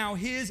 You are now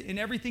His, and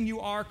everything you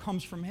are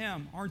comes from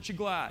Him. Aren't you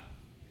glad?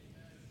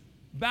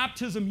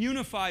 Baptism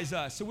unifies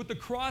us. So what the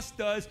cross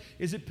does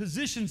is it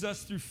positions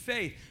us through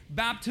faith.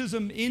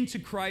 Baptism into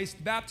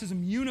Christ,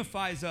 baptism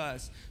unifies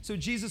us. So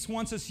Jesus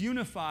wants us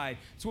unified.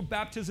 That's what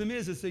baptism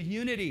is. It's a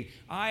unity.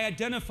 I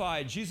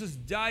identified. Jesus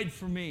died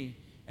for me,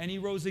 and He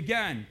rose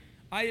again.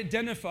 I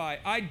identify.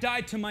 I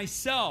died to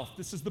myself.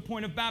 This is the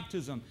point of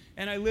baptism.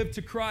 And I live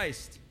to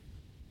Christ.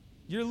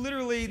 You're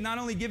literally not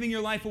only giving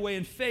your life away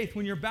in faith.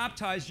 When you're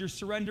baptized, you're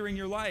surrendering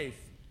your life.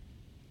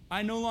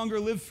 I no longer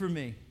live for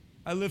me.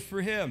 I live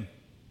for Him.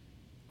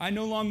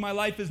 My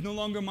life is no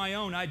longer my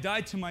own. I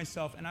died to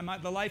myself,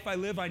 and the life I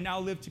live, I now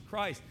live to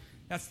Christ.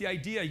 That's the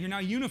idea. You're now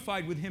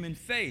unified with Him in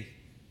faith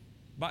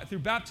through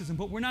baptism.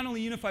 But we're not only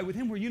unified with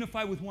Him, we're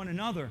unified with one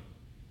another.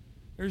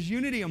 There's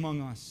unity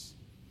among us.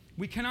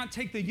 We cannot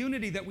take the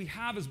unity that we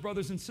have as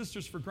brothers and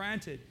sisters for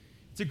granted.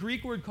 It's a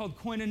Greek word called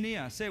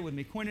koinonia. Say it with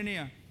me,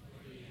 koinonia.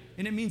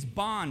 And it means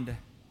bond.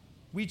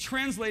 We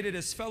translate it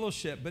as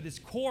fellowship, but its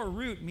core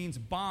root means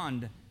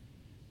bond.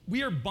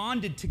 We are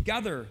bonded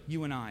together,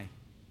 you and I.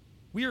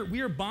 We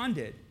are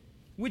bonded,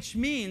 which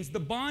means the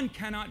bond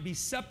cannot be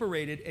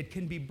separated. It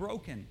can be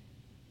broken.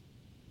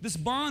 This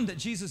bond that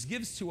Jesus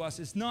gives to us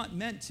is not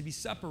meant to be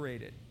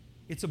separated.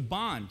 It's a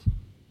bond,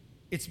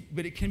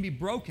 but it can be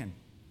broken.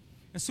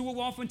 And so what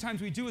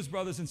oftentimes we do as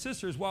brothers and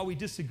sisters, while we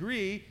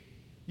disagree,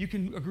 you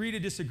can agree to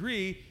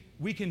disagree,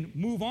 we can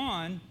move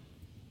on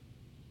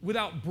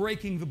without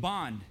breaking the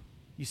bond.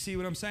 You see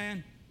what I'm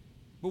saying?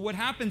 But what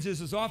happens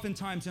is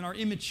oftentimes in our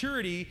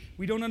immaturity,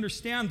 we don't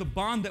understand the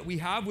bond that we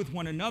have with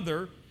one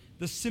another,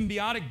 the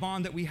symbiotic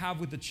bond that we have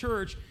with the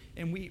church,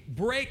 and we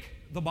break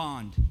the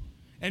bond.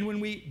 And when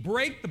we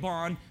break the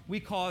bond,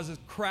 we cause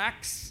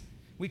cracks,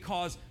 we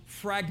cause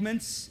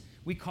fragments,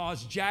 we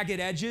cause jagged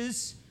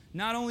edges,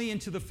 not only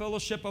into the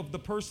fellowship of the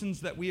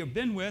persons that we have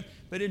been with,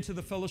 but into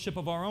the fellowship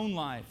of our own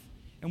life.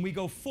 And we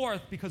go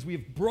forth because we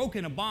have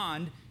broken a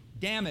bond,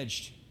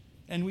 damaged,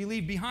 and we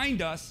leave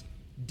behind us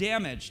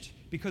damaged,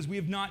 because we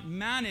have not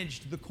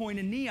managed the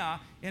koinonia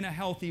in a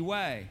healthy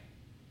way.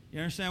 You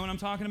understand what I'm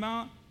talking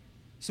about?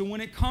 So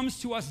when it comes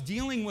to us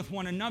dealing with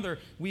one another,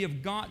 we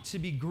have got to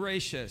be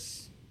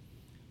gracious.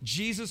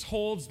 Jesus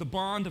holds the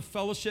bond of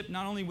fellowship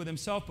not only with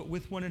Himself, but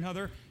with one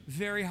another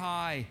very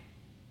high.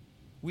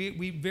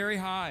 We very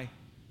high.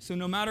 So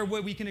no matter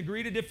what, we can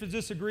agree to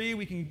disagree.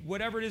 We can,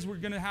 whatever it is we're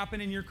going to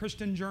happen in your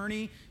Christian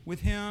journey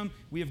with Him,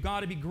 we have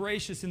got to be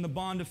gracious in the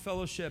bond of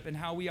fellowship and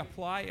how we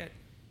apply it.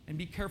 And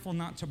be careful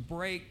not to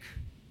break.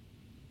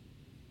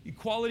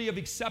 Equality of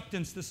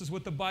acceptance, this is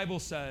what the Bible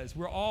says.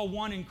 We're all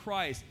one in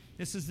Christ.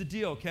 This is the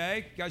deal,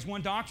 okay? You guys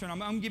want doctrine? I'm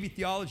going to give you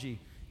theology.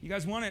 You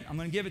guys want it? I'm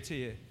going to give it to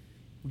you.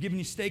 We're giving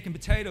you steak and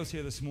potatoes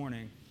here this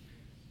morning.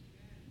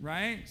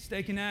 Right?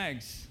 Steak and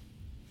eggs.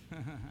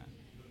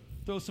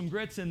 Throw some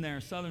grits in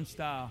there, Southern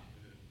style.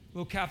 A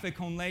little cafe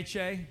con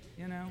leche,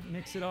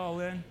 mix it all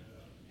in.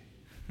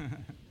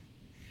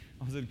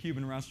 I was at a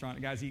Cuban restaurant.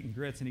 The guy's eating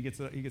grits, and he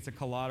gets a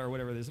colada or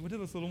whatever it is. What are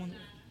those little ones?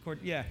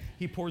 Yeah,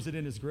 he pours it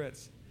in his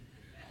grits.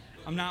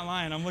 I'm not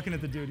lying. I'm looking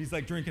at the dude. He's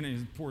like drinking it, and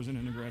he pours it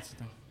in the grits.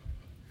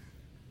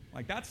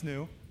 Like, that's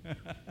new.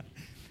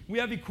 We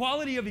have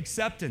equality of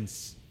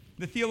acceptance.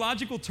 The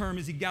theological term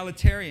is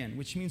egalitarian,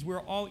 which means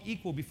we're all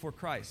equal before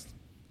Christ.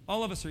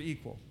 All of us are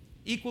equal.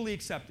 Equally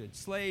accepted.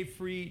 Slave,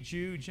 free,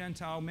 Jew,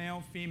 Gentile,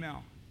 male,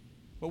 female.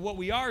 But what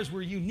we are is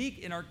we're unique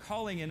in our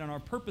calling and in our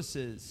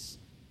purposes.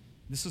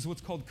 This is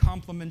what's called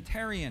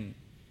complementarian,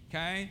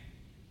 okay?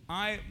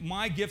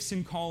 My gifts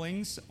and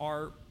callings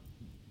are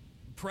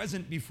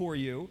present before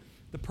you.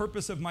 The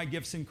purpose of my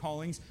gifts and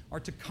callings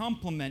are to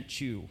complement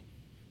you,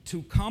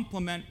 to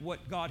complement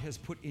what God has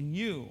put in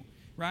you,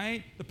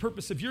 right? The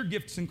purpose of your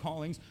gifts and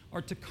callings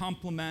are to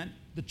complement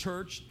the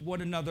church, one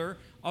another,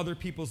 other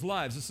people's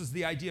lives. This is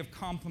the idea of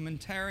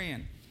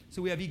complementarian.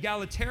 So we have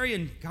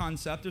egalitarian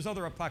concept. There's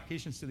other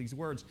applications to these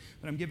words,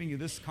 but I'm giving you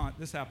this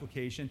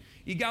application.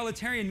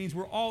 Egalitarian means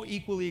we're all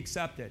equally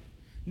accepted.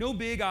 No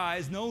big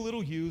I's, no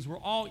little U's. We're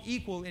all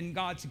equal in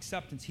God's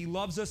acceptance. He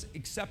loves us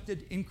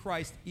accepted in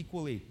Christ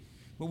equally.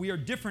 But we are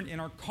different in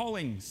our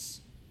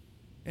callings.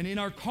 And in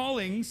our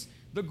callings,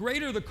 the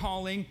greater the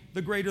calling,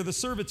 the greater the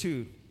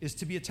servitude is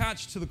to be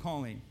attached to the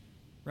calling,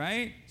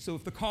 right? So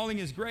if the calling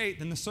is great,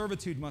 then the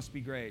servitude must be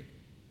great.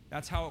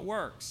 That's how it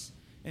works.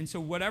 And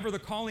so whatever the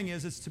calling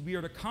is we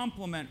are to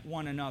complement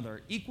one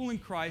another, equal in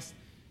Christ,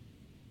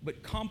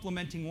 but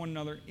complementing one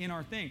another in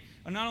our thing.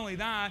 And not only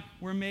that,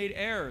 we're made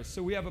heirs.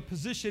 So we have a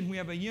position, we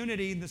have a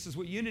unity, and this is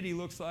what unity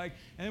looks like,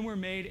 and then we're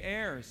made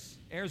heirs.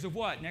 Heirs of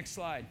what? Next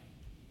slide.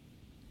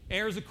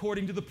 Heirs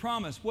according to the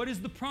promise. What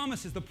is the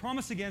promise? Is the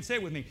promise again? Say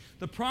it with me.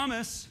 The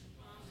promise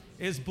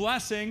is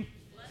blessing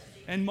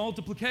and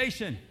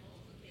multiplication.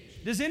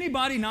 Does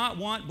anybody not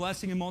want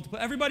blessing and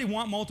multiplication? Everybody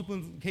want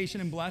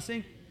multiplication and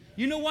blessing?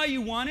 You know why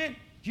you want it?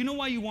 Do you know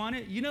why you want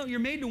it? You know, you're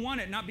made to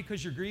want it not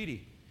because you're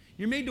greedy.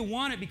 You're made to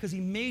want it because He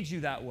made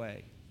you that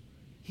way.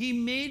 He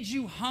made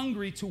you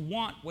hungry to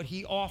want what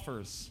he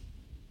offers.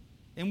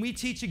 And we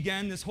teach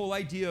again this whole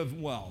idea of,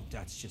 well,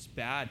 that's just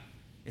bad.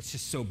 It's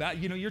just so bad.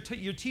 You know, you're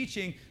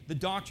teaching the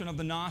doctrine of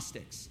the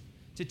Gnostics,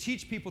 to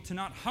teach people to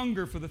not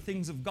hunger for the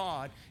things of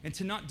God and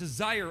to not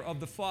desire of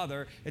the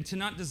Father and to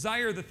not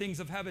desire the things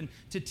of heaven.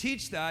 To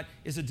teach that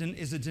is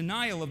a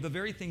denial of the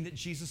very thing that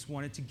Jesus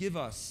wanted to give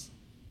us.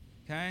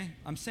 Okay?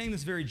 I'm saying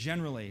this very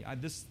generally.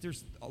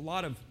 There's a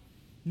lot of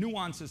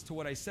nuances to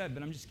what I said,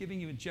 but I'm just giving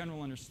you a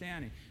general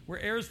understanding. We're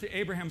heirs to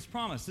Abraham's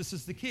promise. This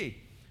is the key.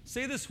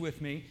 Say this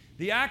with me.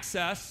 The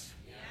access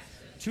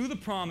to the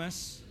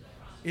promise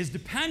is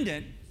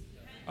dependent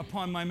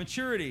upon my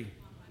maturity.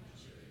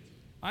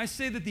 I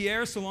say that the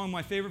heir, so long,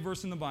 my favorite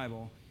verse in the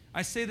Bible,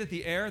 I say that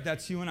the heir,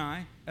 that's you and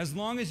I, as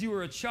long as you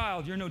are a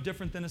child, you're no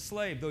different than a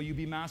slave, though you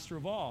be master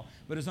of all,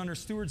 but as under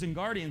stewards and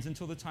guardians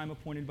until the time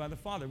appointed by the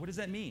Father. What does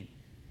that mean?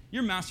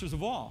 You're masters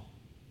of all.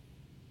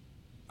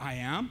 I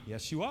am?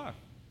 Yes, you are.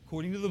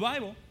 According to the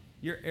Bible,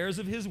 you're heirs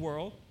of his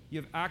world. You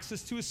have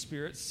access to his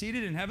spirit,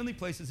 seated in heavenly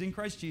places in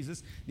Christ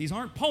Jesus. These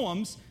aren't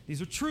poems.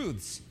 These are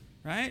truths,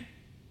 right?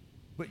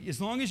 But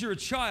as long as you're a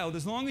child,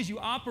 as long as you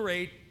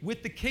operate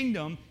with the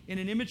kingdom in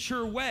an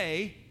immature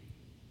way,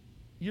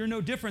 you're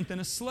no different than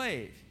a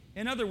slave.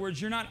 In other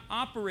words, you're not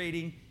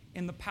operating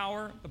in the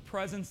power, the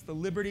presence, the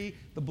liberty,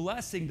 the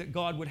blessing that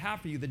God would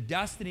have for you, the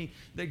destiny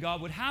that God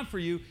would have for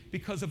you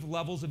because of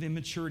levels of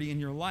immaturity in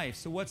your life.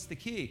 So what's the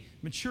key?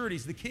 Maturity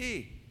is the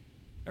key.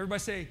 Everybody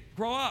say,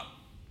 grow up.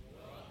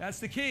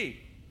 That's the key.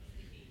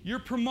 Your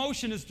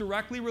promotion is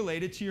directly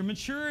related to your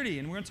maturity.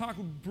 And we're going to talk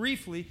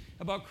briefly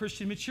about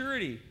Christian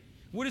maturity.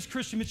 What does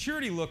Christian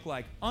maturity look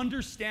like?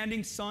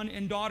 Understanding son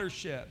and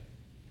daughtership.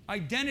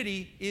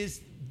 Identity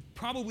is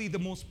probably the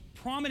most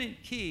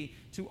prominent key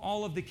to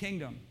all of the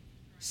kingdom.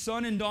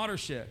 Son and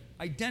daughtership.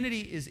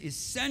 Identity is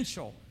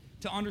essential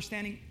to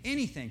understanding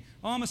anything.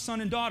 Oh, I'm a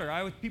son and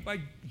daughter.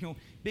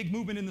 Big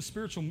movement in the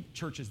spiritual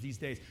churches these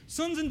days.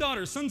 Sons and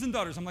daughters, sons and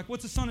daughters. I'm like,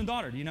 what's a son and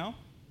daughter? Do you know?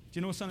 Do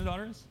you know what son and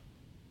daughter is?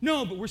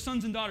 No, but we're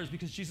sons and daughters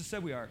because Jesus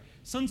said we are.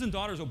 Sons and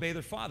daughters obey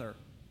their father.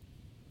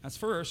 That's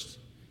first.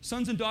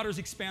 Sons and daughters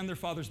expand their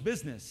father's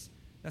business.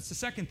 That's the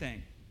second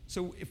thing.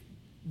 So if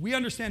we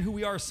understand who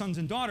we are as sons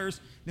and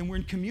daughters, then we're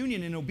in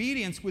communion and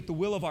obedience with the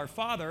will of our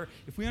Father.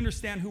 If we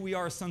understand who we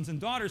are as sons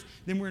and daughters,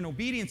 then we're in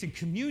obedience and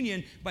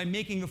communion by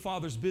making the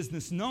Father's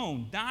business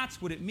known.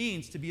 That's what it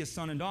means to be a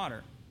son and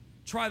daughter.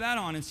 Try that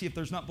on and see if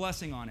there's not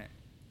blessing on it.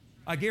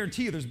 I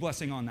guarantee you there's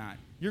blessing on that.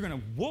 You're going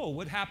to, whoa,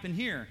 what happened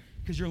here?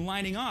 Because you're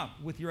lining up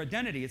with your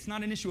identity. It's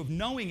not an issue of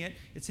knowing it.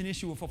 It's an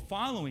issue of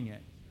following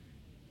it.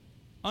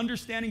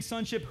 Understanding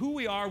sonship, who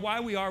we are,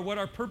 why we are, what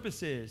our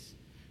purpose is.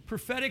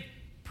 Prophetic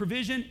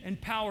provision and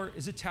power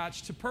is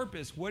attached to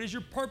purpose. What is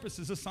your purpose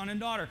as a son and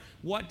daughter?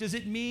 What does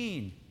it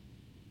mean?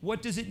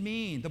 What does it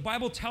mean? The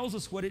Bible tells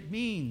us what it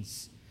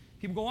means.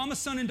 People go, I'm a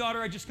son and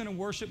daughter, I'm just going to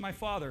worship my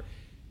father.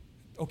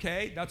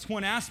 Okay, that's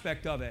one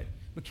aspect of it.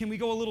 But can we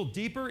go a little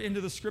deeper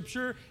into the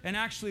scripture and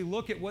actually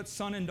look at what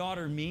son and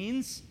daughter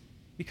means?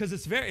 Because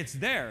it's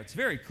there. It's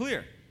very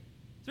clear.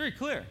 It's very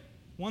clear.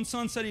 One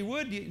son said he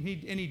would,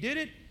 and he did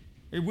it.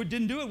 Or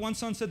didn't do it. One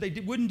son said they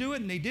wouldn't do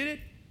it, and they did it.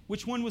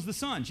 Which one was the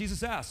son?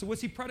 Jesus asked. So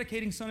what's he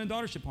predicating son and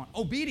daughtership on?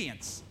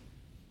 Obedience.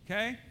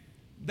 Okay?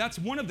 That's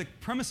one of the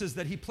premises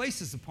that he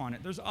places upon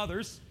it. There's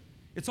others.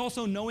 It's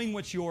also knowing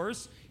what's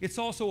yours. It's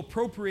also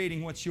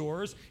appropriating what's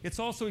yours. It's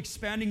also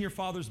expanding your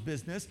father's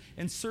business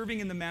and serving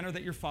in the manner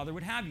that your father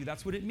would have you.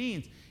 That's what it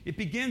means. It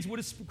begins, what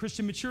does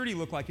Christian maturity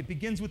look like? It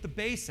begins with the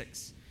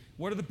basics.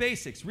 What are the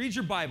basics? Read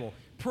your Bible,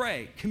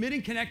 pray, commit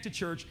and connect to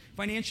church,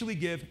 financially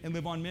give, and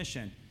live on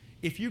mission.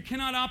 If you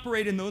cannot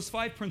operate in those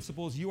 5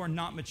 principles, you are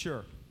not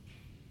mature.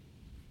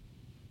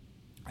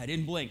 I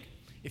didn't blink.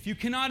 If you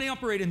cannot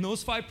operate in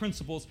those 5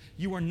 principles,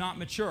 you are not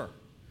mature.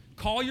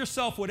 Call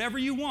yourself whatever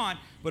you want,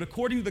 but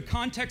according to the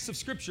context of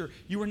Scripture,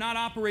 you are not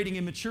operating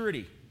in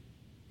maturity.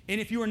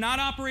 And if you are not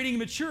operating in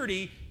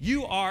maturity,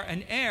 you are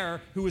an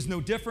heir who is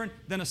no different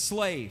than a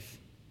slave.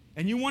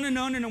 And you want to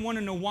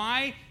know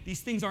why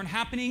these things aren't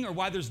happening, or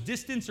why there's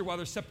distance, or why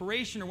there's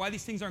separation, or why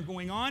these things aren't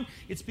going on.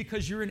 It's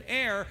because you're an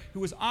heir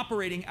who is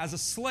operating as a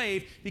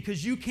slave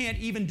because you can't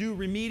even do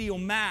remedial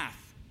math.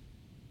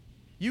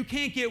 You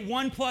can't get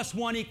 1 +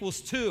 1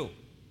 = 2.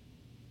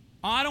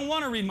 I don't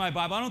want to read my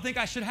Bible. I don't think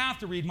I should have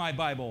to read my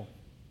Bible.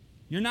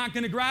 You're not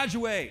going to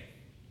graduate.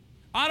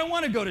 I don't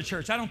want to go to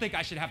church. I don't think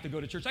I should have to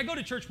go to church. I go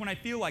to church when I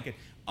feel like it.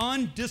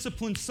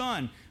 Undisciplined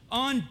son,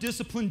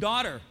 undisciplined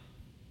daughter.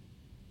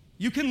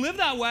 You can live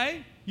that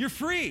way. You're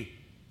free,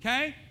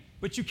 okay?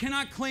 But you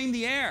cannot claim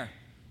the heir.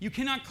 You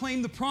cannot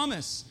claim the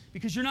promise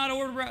because you're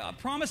not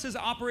promises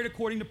operate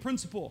according to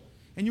principle.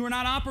 And you are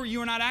not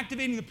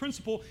activating the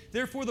principle,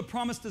 therefore the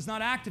promise does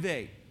not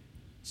activate.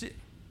 See,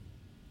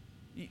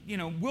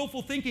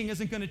 willful thinking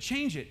isn't going to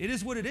change it. It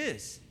is what it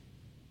is.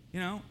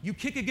 You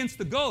kick against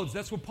the goads.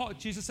 That's what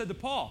Jesus said to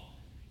Paul.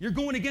 You're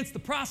going against the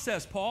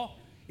process, Paul.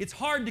 It's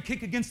hard to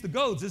kick against the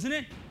goads, isn't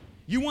it?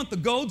 You want the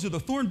goads or the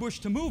thorn bush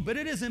to move, but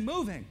it isn't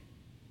moving.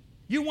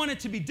 You want it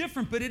to be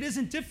different, but it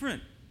isn't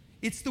different.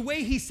 It's the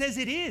way he says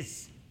it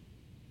is.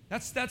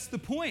 That's the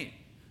point.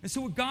 And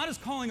so what God is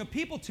calling a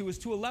people to is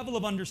to a level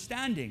of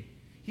understanding.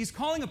 He's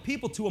calling a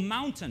people to a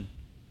mountain.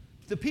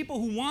 The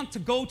people who want to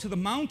go to the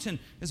mountain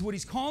is what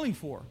he's calling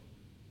for.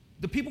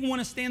 The people who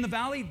want to stay in the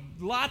valley,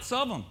 lots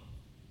of them.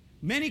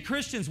 Many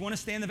Christians want to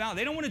stay in the valley.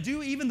 They don't want to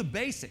do even the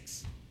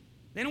basics.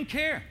 They don't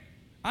care.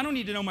 I don't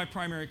need to know my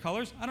primary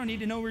colors. I don't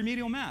need to know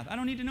remedial math. I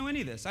don't need to know any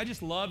of this. I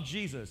just love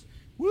Jesus.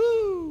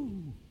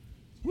 Woo!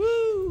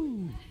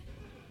 Woo!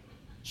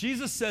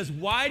 Jesus says,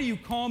 why do you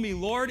call me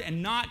Lord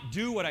and not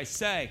do what I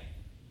say?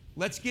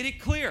 Let's get it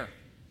clear,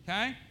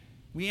 okay?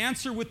 We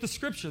answer with the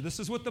Scripture. This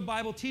is what the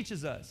Bible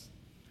teaches us.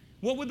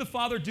 What would the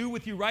Father do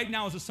with you right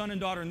now as a son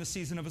and daughter in this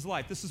season of his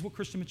life? This is what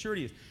Christian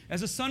maturity is.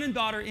 As a son and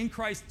daughter in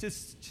Christ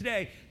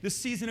today, this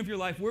season of your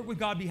life, what would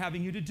God be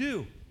having you to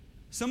do?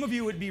 Some of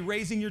you would be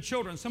raising your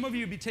children. Some of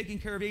you would be taking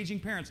care of aging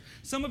parents.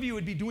 Some of you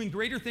would be doing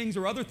greater things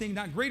or other things,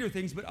 not greater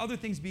things, but other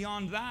things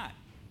beyond that.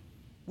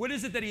 What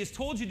is it that he has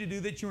told you to do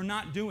that you're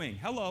not doing?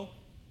 Hello.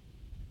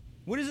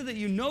 What is it that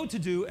you know to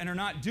do and are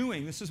not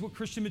doing? This is what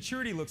Christian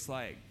maturity looks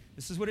like.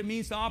 This is what it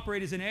means to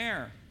operate as an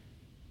heir.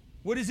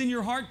 What is in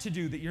your heart to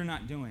do that you're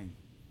not doing?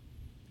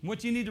 What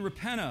do you need to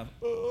repent of?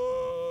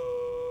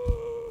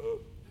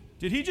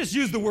 Did he just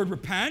use the word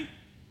repent?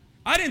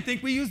 I didn't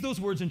think we use those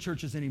words in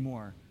churches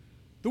anymore.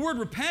 The word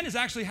repent is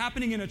actually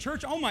happening in a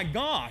church. Oh my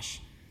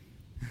gosh.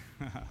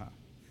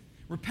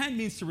 Repent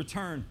means to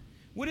return.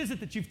 What is it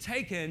that you've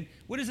taken?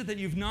 What is it that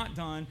you've not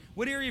done?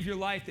 What area of your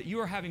life that you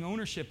are having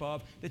ownership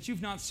of that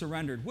you've not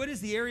surrendered? What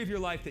is the area of your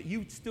life that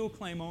you still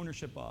claim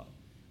ownership of?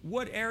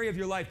 What area of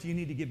your life do you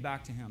need to give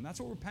back to him? That's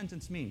what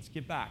repentance means.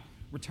 Give back.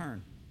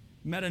 Return.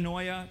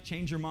 Metanoia,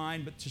 change your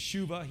mind, but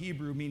teshuva,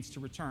 Hebrew, means to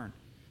return.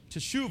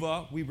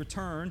 Teshuva, we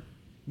return.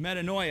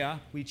 Metanoia,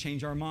 we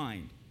change our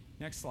mind.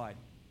 Next slide.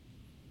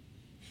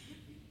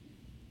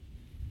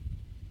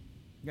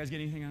 You guys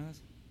get anything out of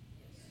this?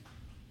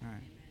 All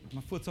right. My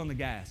foot's on the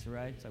gas, all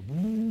right? It's like,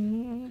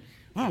 we're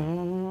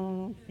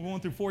going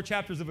through 4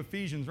 chapters of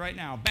Ephesians right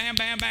now. Bam,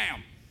 bam,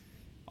 bam.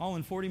 All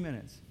in 40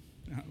 minutes.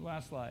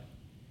 Last slide.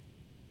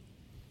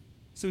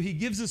 So he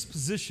gives us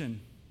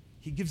position.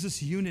 He gives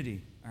us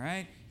unity, all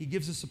right? He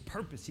gives us a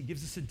purpose. He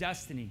gives us a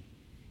destiny.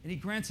 And he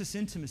grants us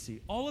intimacy.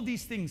 All of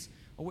these things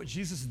are what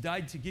Jesus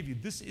died to give you.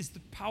 This is the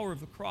power of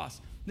the cross.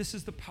 This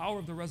is the power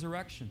of the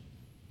resurrection.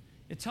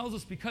 It tells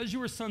us because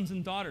you are sons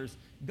and daughters,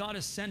 God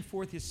has sent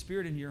forth his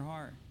Spirit into your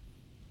heart.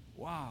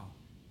 Wow.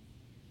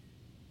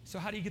 So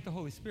how do you get the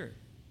Holy Spirit?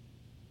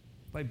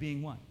 By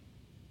being what?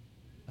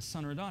 A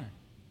son or a daughter.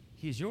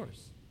 He is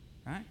yours,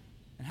 right?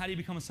 And how do you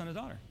become a son or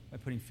daughter? By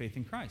putting faith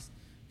in Christ.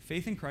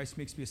 Faith in Christ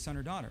makes me a son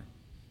or daughter.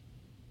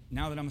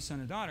 Now that I'm a son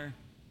or daughter,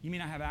 you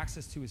mean I have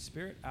access to his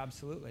Spirit?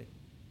 Absolutely.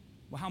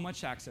 Well, how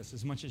much access?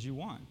 As much as you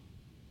want.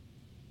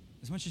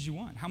 As much as you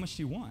want. How much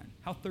do you want?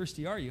 How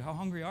thirsty are you? How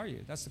hungry are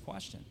you? That's the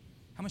question.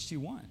 How much do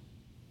you want?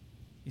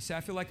 You say,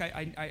 I feel like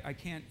I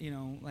can't,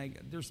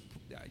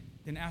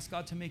 then ask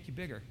God to make you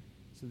bigger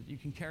so that you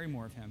can carry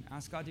more of him.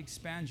 Ask God to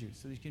expand you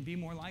so that you can be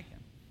more like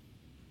him.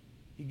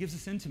 He gives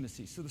us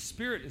intimacy. So the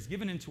Spirit is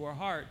given into our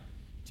heart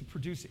to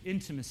produce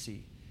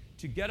intimacy,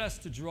 to get us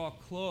to draw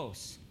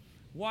close.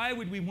 Why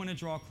would we want to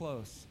draw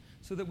close?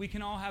 So that we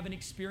can all have an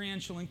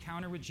experiential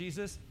encounter with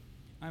Jesus?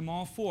 I'm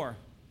all for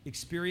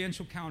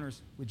experiential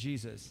encounters with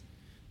Jesus.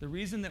 The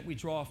reason that we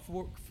draw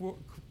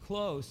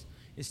close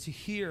is to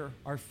hear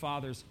our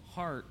Father's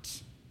heart.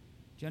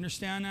 Do you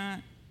understand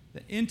that?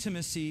 The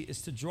intimacy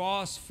is to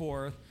draw us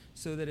forth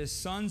so that as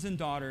sons and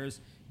daughters,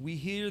 we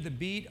hear the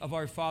beat of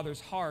our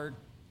Father's heart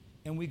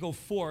and we go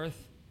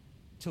forth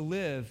to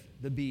live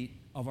the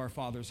beat of our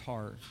Father's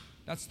heart.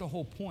 That's the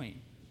whole point.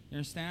 You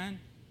understand?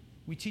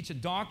 We teach a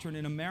doctrine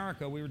in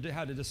America. We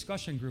had a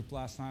discussion group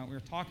last night. We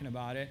were talking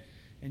about it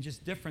and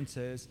just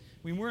differences.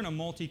 I mean, we're in a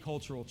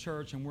multicultural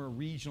church and we're a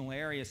regional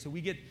area, so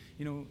we get,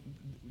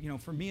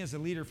 for me as a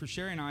leader, for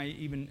Sherry and I,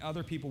 even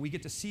other people, we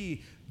get to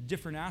see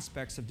different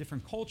aspects of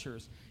different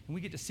cultures, and we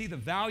get to see the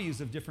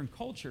values of different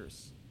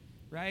cultures,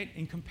 right,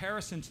 in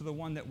comparison to the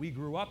one that we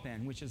grew up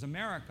in, which is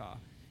America.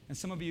 And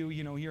some of you,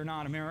 you're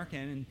not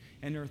American,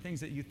 and there are things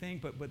that you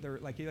think, but they're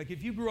like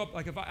if you grew up,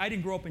 like if I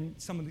didn't grow up in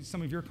some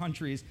of your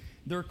countries,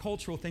 there are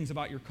cultural things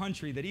about your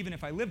country that even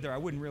if I lived there, I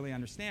wouldn't really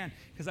understand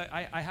because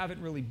I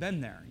haven't really been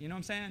there. You know what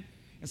I'm saying?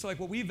 And so like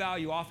what we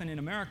value often in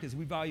America is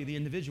we value the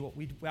individual.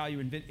 We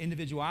value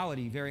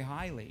individuality very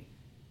highly.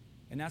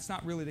 And that's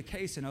not really the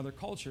case in other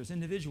cultures.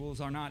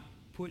 Individuals are not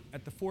put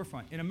at the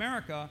forefront. In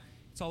America,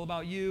 it's all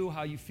about you,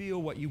 how you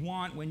feel, what you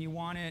want, when you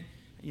want it.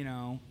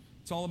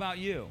 It's all about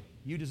you.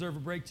 You deserve a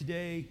break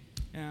today,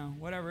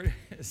 whatever it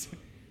is.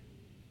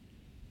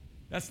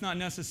 That's not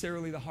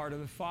necessarily the heart of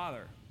the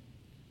Father.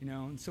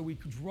 And so we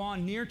draw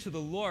near to the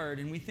Lord,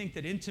 and we think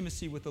that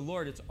intimacy with the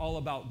Lord, it's all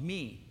about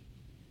me.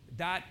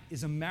 That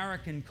is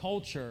American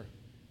culture.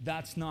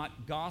 That's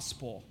not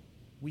gospel.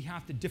 We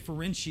have to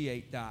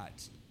differentiate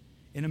that.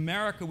 In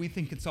America, we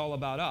think it's all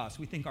about us.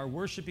 We think our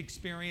worship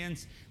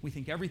experience, we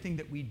think everything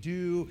that we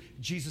do,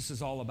 Jesus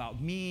is all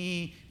about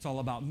me. It's all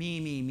about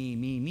me, me, me,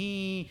 me,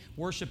 me.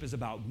 Worship is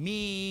about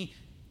me.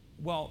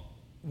 Well,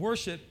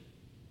 worship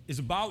is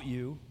about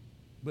you,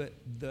 but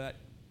the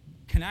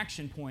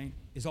connection point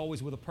is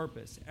always with a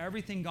purpose.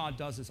 Everything God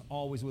does is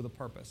always with a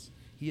purpose.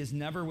 He is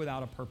never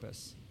without a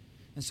purpose.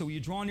 And so when you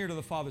draw near to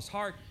the Father's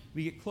heart,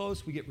 we get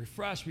close, we get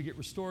refreshed, we get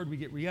restored, we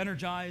get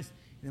re-energized,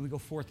 and then we go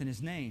forth in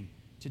his name.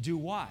 To do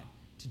what?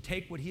 To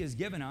take what he has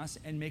given us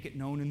and make it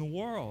known in the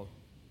world.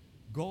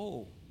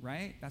 Go,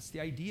 right? That's the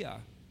idea.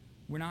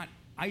 We're not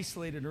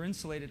isolated or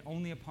insulated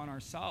only upon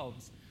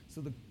ourselves.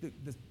 So the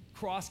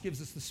cross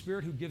gives us the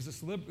Spirit who gives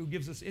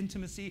us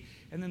intimacy,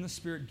 and then the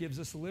Spirit gives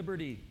us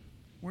liberty.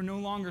 We're no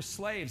longer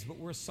slaves, but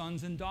we're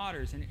sons and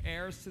daughters and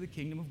heirs to the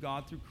kingdom of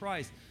God through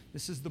Christ.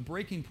 This is the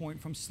breaking point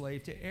from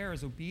slave to heir,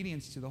 is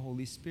obedience to the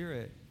Holy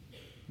Spirit.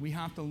 We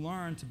have to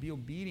learn to be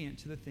obedient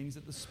to the things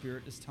that the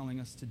Spirit is telling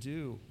us to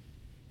do.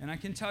 And I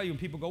can tell you, when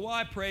people go, well,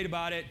 I prayed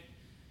about it,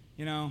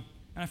 and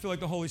I feel like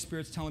the Holy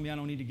Spirit's telling me I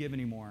don't need to give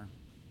anymore.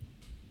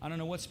 I don't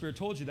know what Spirit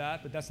told you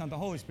that, but that's not the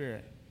Holy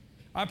Spirit.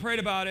 I prayed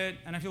about it,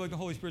 and I feel like the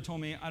Holy Spirit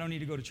told me I don't need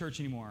to go to church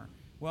anymore.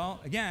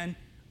 Well, again,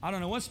 I don't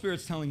know what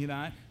Spirit's telling you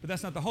that, but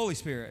that's not the Holy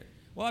Spirit.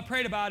 Well, I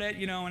prayed about it,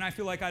 and I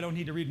feel like I don't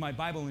need to read my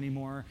Bible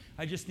anymore.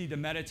 I just need to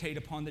meditate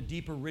upon the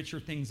deeper, richer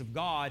things of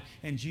God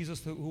and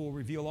Jesus who will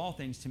reveal all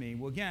things to me.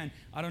 Well, again,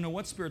 I don't know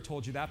what Spirit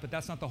told you that, but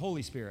that's not the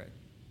Holy Spirit.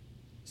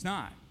 It's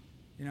not.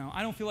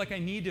 I don't feel like I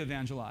need to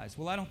evangelize.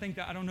 Well, I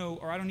don't know,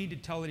 or I don't need to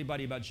tell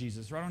anybody about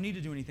Jesus, or I don't need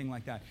to do anything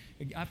like that.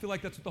 I feel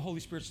like that's what the Holy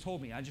Spirit's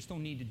told me. I just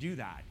don't need to do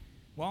that.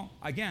 Well,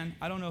 again,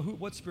 I don't know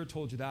what Spirit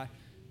told you that,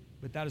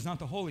 but that is not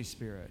the Holy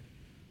Spirit.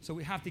 So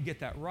we have to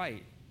get that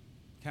right,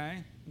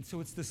 okay? And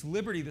so it's this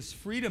liberty, this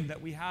freedom that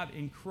we have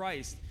in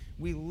Christ.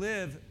 We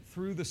live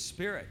through the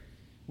Spirit.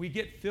 We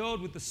get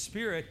filled with the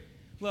Spirit.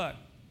 Look,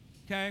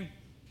 okay,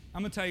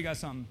 I'm going to tell you guys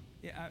something.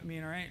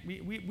 All right,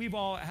 we've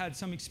all had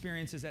some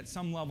experiences at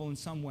some level in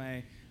some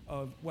way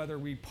of whether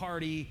we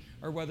party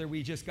or whether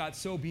we just got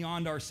so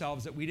beyond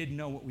ourselves that we didn't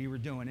know what we were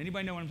doing.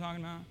 Anybody know what I'm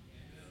talking about?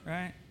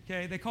 Right?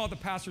 Okay, they call it the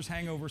pastor's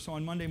hangover. So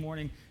on Monday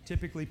morning,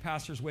 typically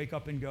pastors wake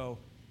up and go,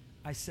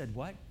 I said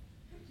what?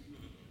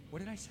 What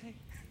did I say?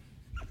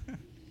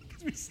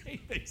 Because we say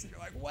things and you're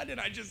like, what did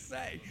I just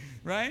say?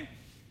 Right?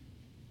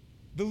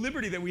 The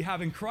liberty that we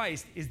have in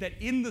Christ is that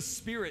in the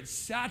Spirit,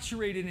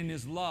 saturated in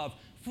his love,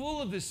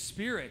 full of his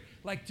Spirit,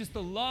 like just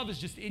the love is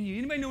just in you.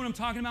 Anybody know what I'm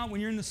talking about when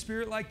you're in the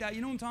Spirit like that?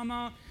 You know what I'm talking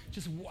about?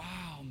 Just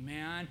wow,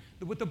 man.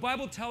 What the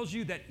Bible tells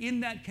you, that in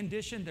that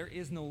condition, there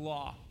is no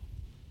law.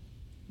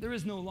 There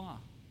is no law.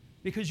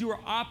 Because you are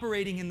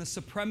operating in the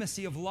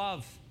supremacy of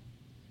love.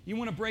 You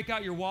want to break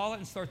out your wallet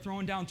and start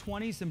throwing down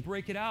 20s and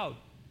break it out.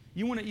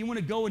 You want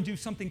to go and do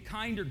something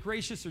kind or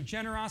gracious or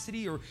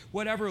generosity or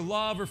whatever,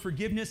 love or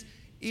forgiveness.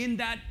 In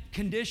that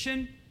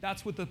condition,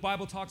 that's what the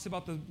Bible talks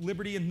about, the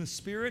liberty in the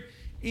Spirit.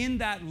 In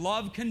that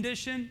love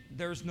condition,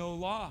 there's no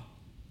law.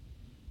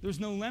 There's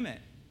no limit.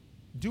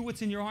 Do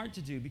what's in your heart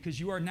to do because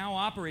you are now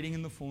operating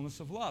in the fullness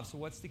of love. So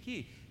what's the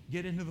key?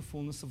 Get into the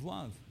fullness of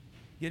love.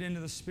 Get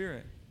into the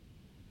Spirit.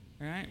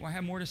 All right? Well, I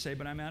have more to say,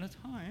 but I'm out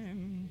of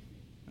time.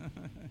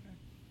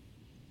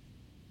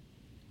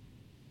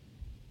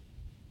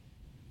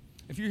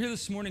 If you're here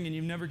this morning and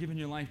you've never given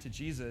your life to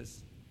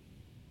Jesus,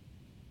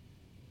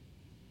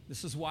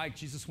 this is why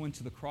Jesus went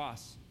to the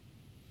cross.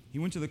 He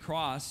went to the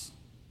cross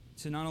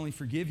to not only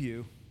forgive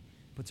you,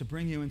 but to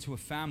bring you into a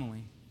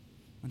family.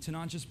 And to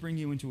not just bring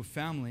you into a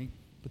family,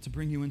 but to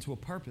bring you into a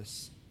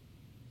purpose.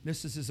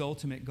 This is his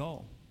ultimate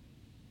goal.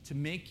 To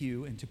make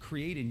you and to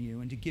create in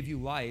you and to give you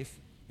life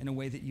in a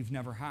way that you've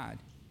never had.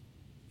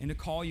 And to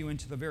call you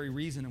into the very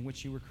reason in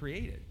which you were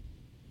created.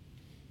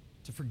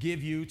 To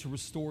forgive you, to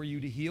restore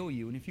you, to heal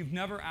you. And if you've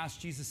never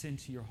asked Jesus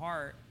into your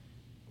heart,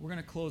 we're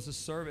going to close this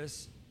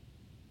service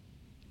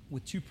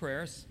with 2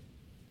 prayers.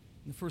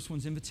 And the first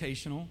one's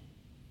invitational.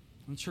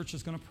 And the church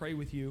is going to pray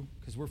with you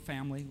because we're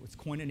family. It's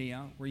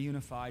koinonia. We're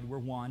unified. We're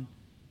one.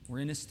 We're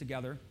in this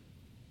together.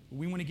 But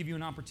we want to give you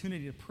an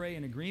opportunity to pray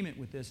in agreement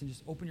with this and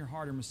just open your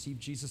heart and receive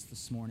Jesus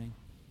this morning.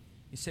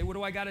 You say, what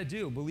do I got to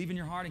do? Believe in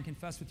your heart and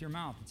confess with your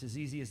mouth. It's as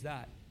easy as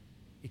that.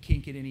 It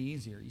can't get any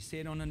easier. You say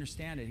I don't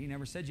understand it. He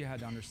never said you had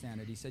to understand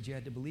it. He said you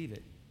had to believe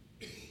it.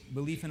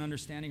 Belief and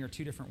understanding are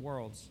 2 different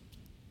worlds.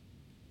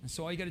 And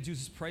so all you got to do is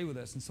just pray with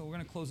us. And so we're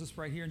going to close this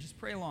right here and just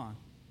pray along.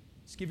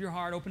 Just give your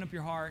heart, open up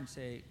your heart and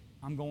say,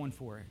 I'm going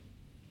for it.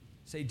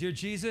 Say, dear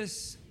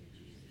Jesus,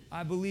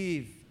 I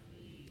believe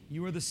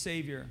you are the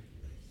Savior.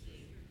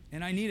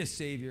 And I need a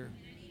Savior.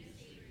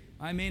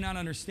 I may not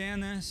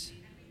understand this,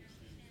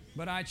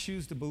 but I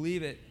choose to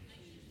believe it.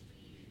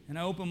 And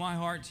I open my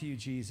heart to you,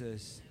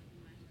 Jesus.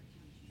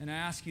 And I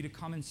ask you to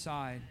come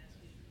inside.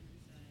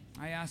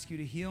 I ask you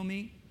to heal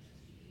me.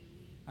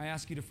 I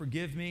ask you to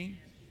forgive me.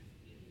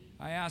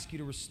 I ask you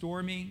to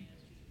restore me.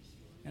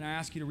 And I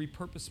ask you to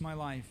repurpose my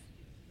life.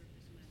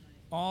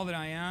 All that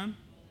I am,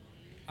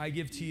 I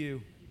give to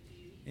you.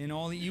 And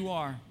all that you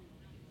are,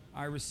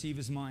 I receive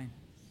as mine.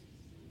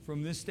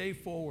 From this day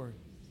forward,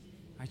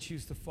 I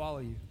choose to follow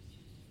you.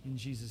 In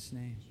Jesus'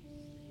 name.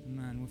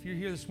 Amen. Well, if you're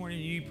here this morning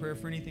and you need prayer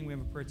for anything, we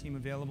have a prayer team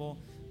available.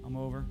 I'm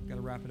over. Got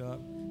to wrap it up.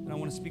 And I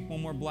want to speak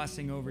one more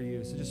blessing over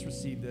you. So just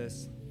receive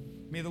this.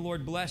 May the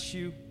Lord bless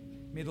you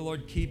May the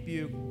Lord keep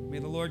you. May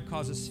the Lord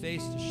cause his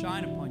face to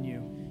shine upon you,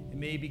 and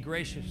may he be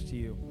gracious to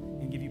you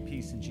and give you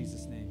peace in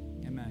Jesus' name.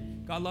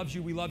 Amen. God loves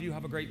you. We love you.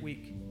 Have a great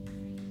week.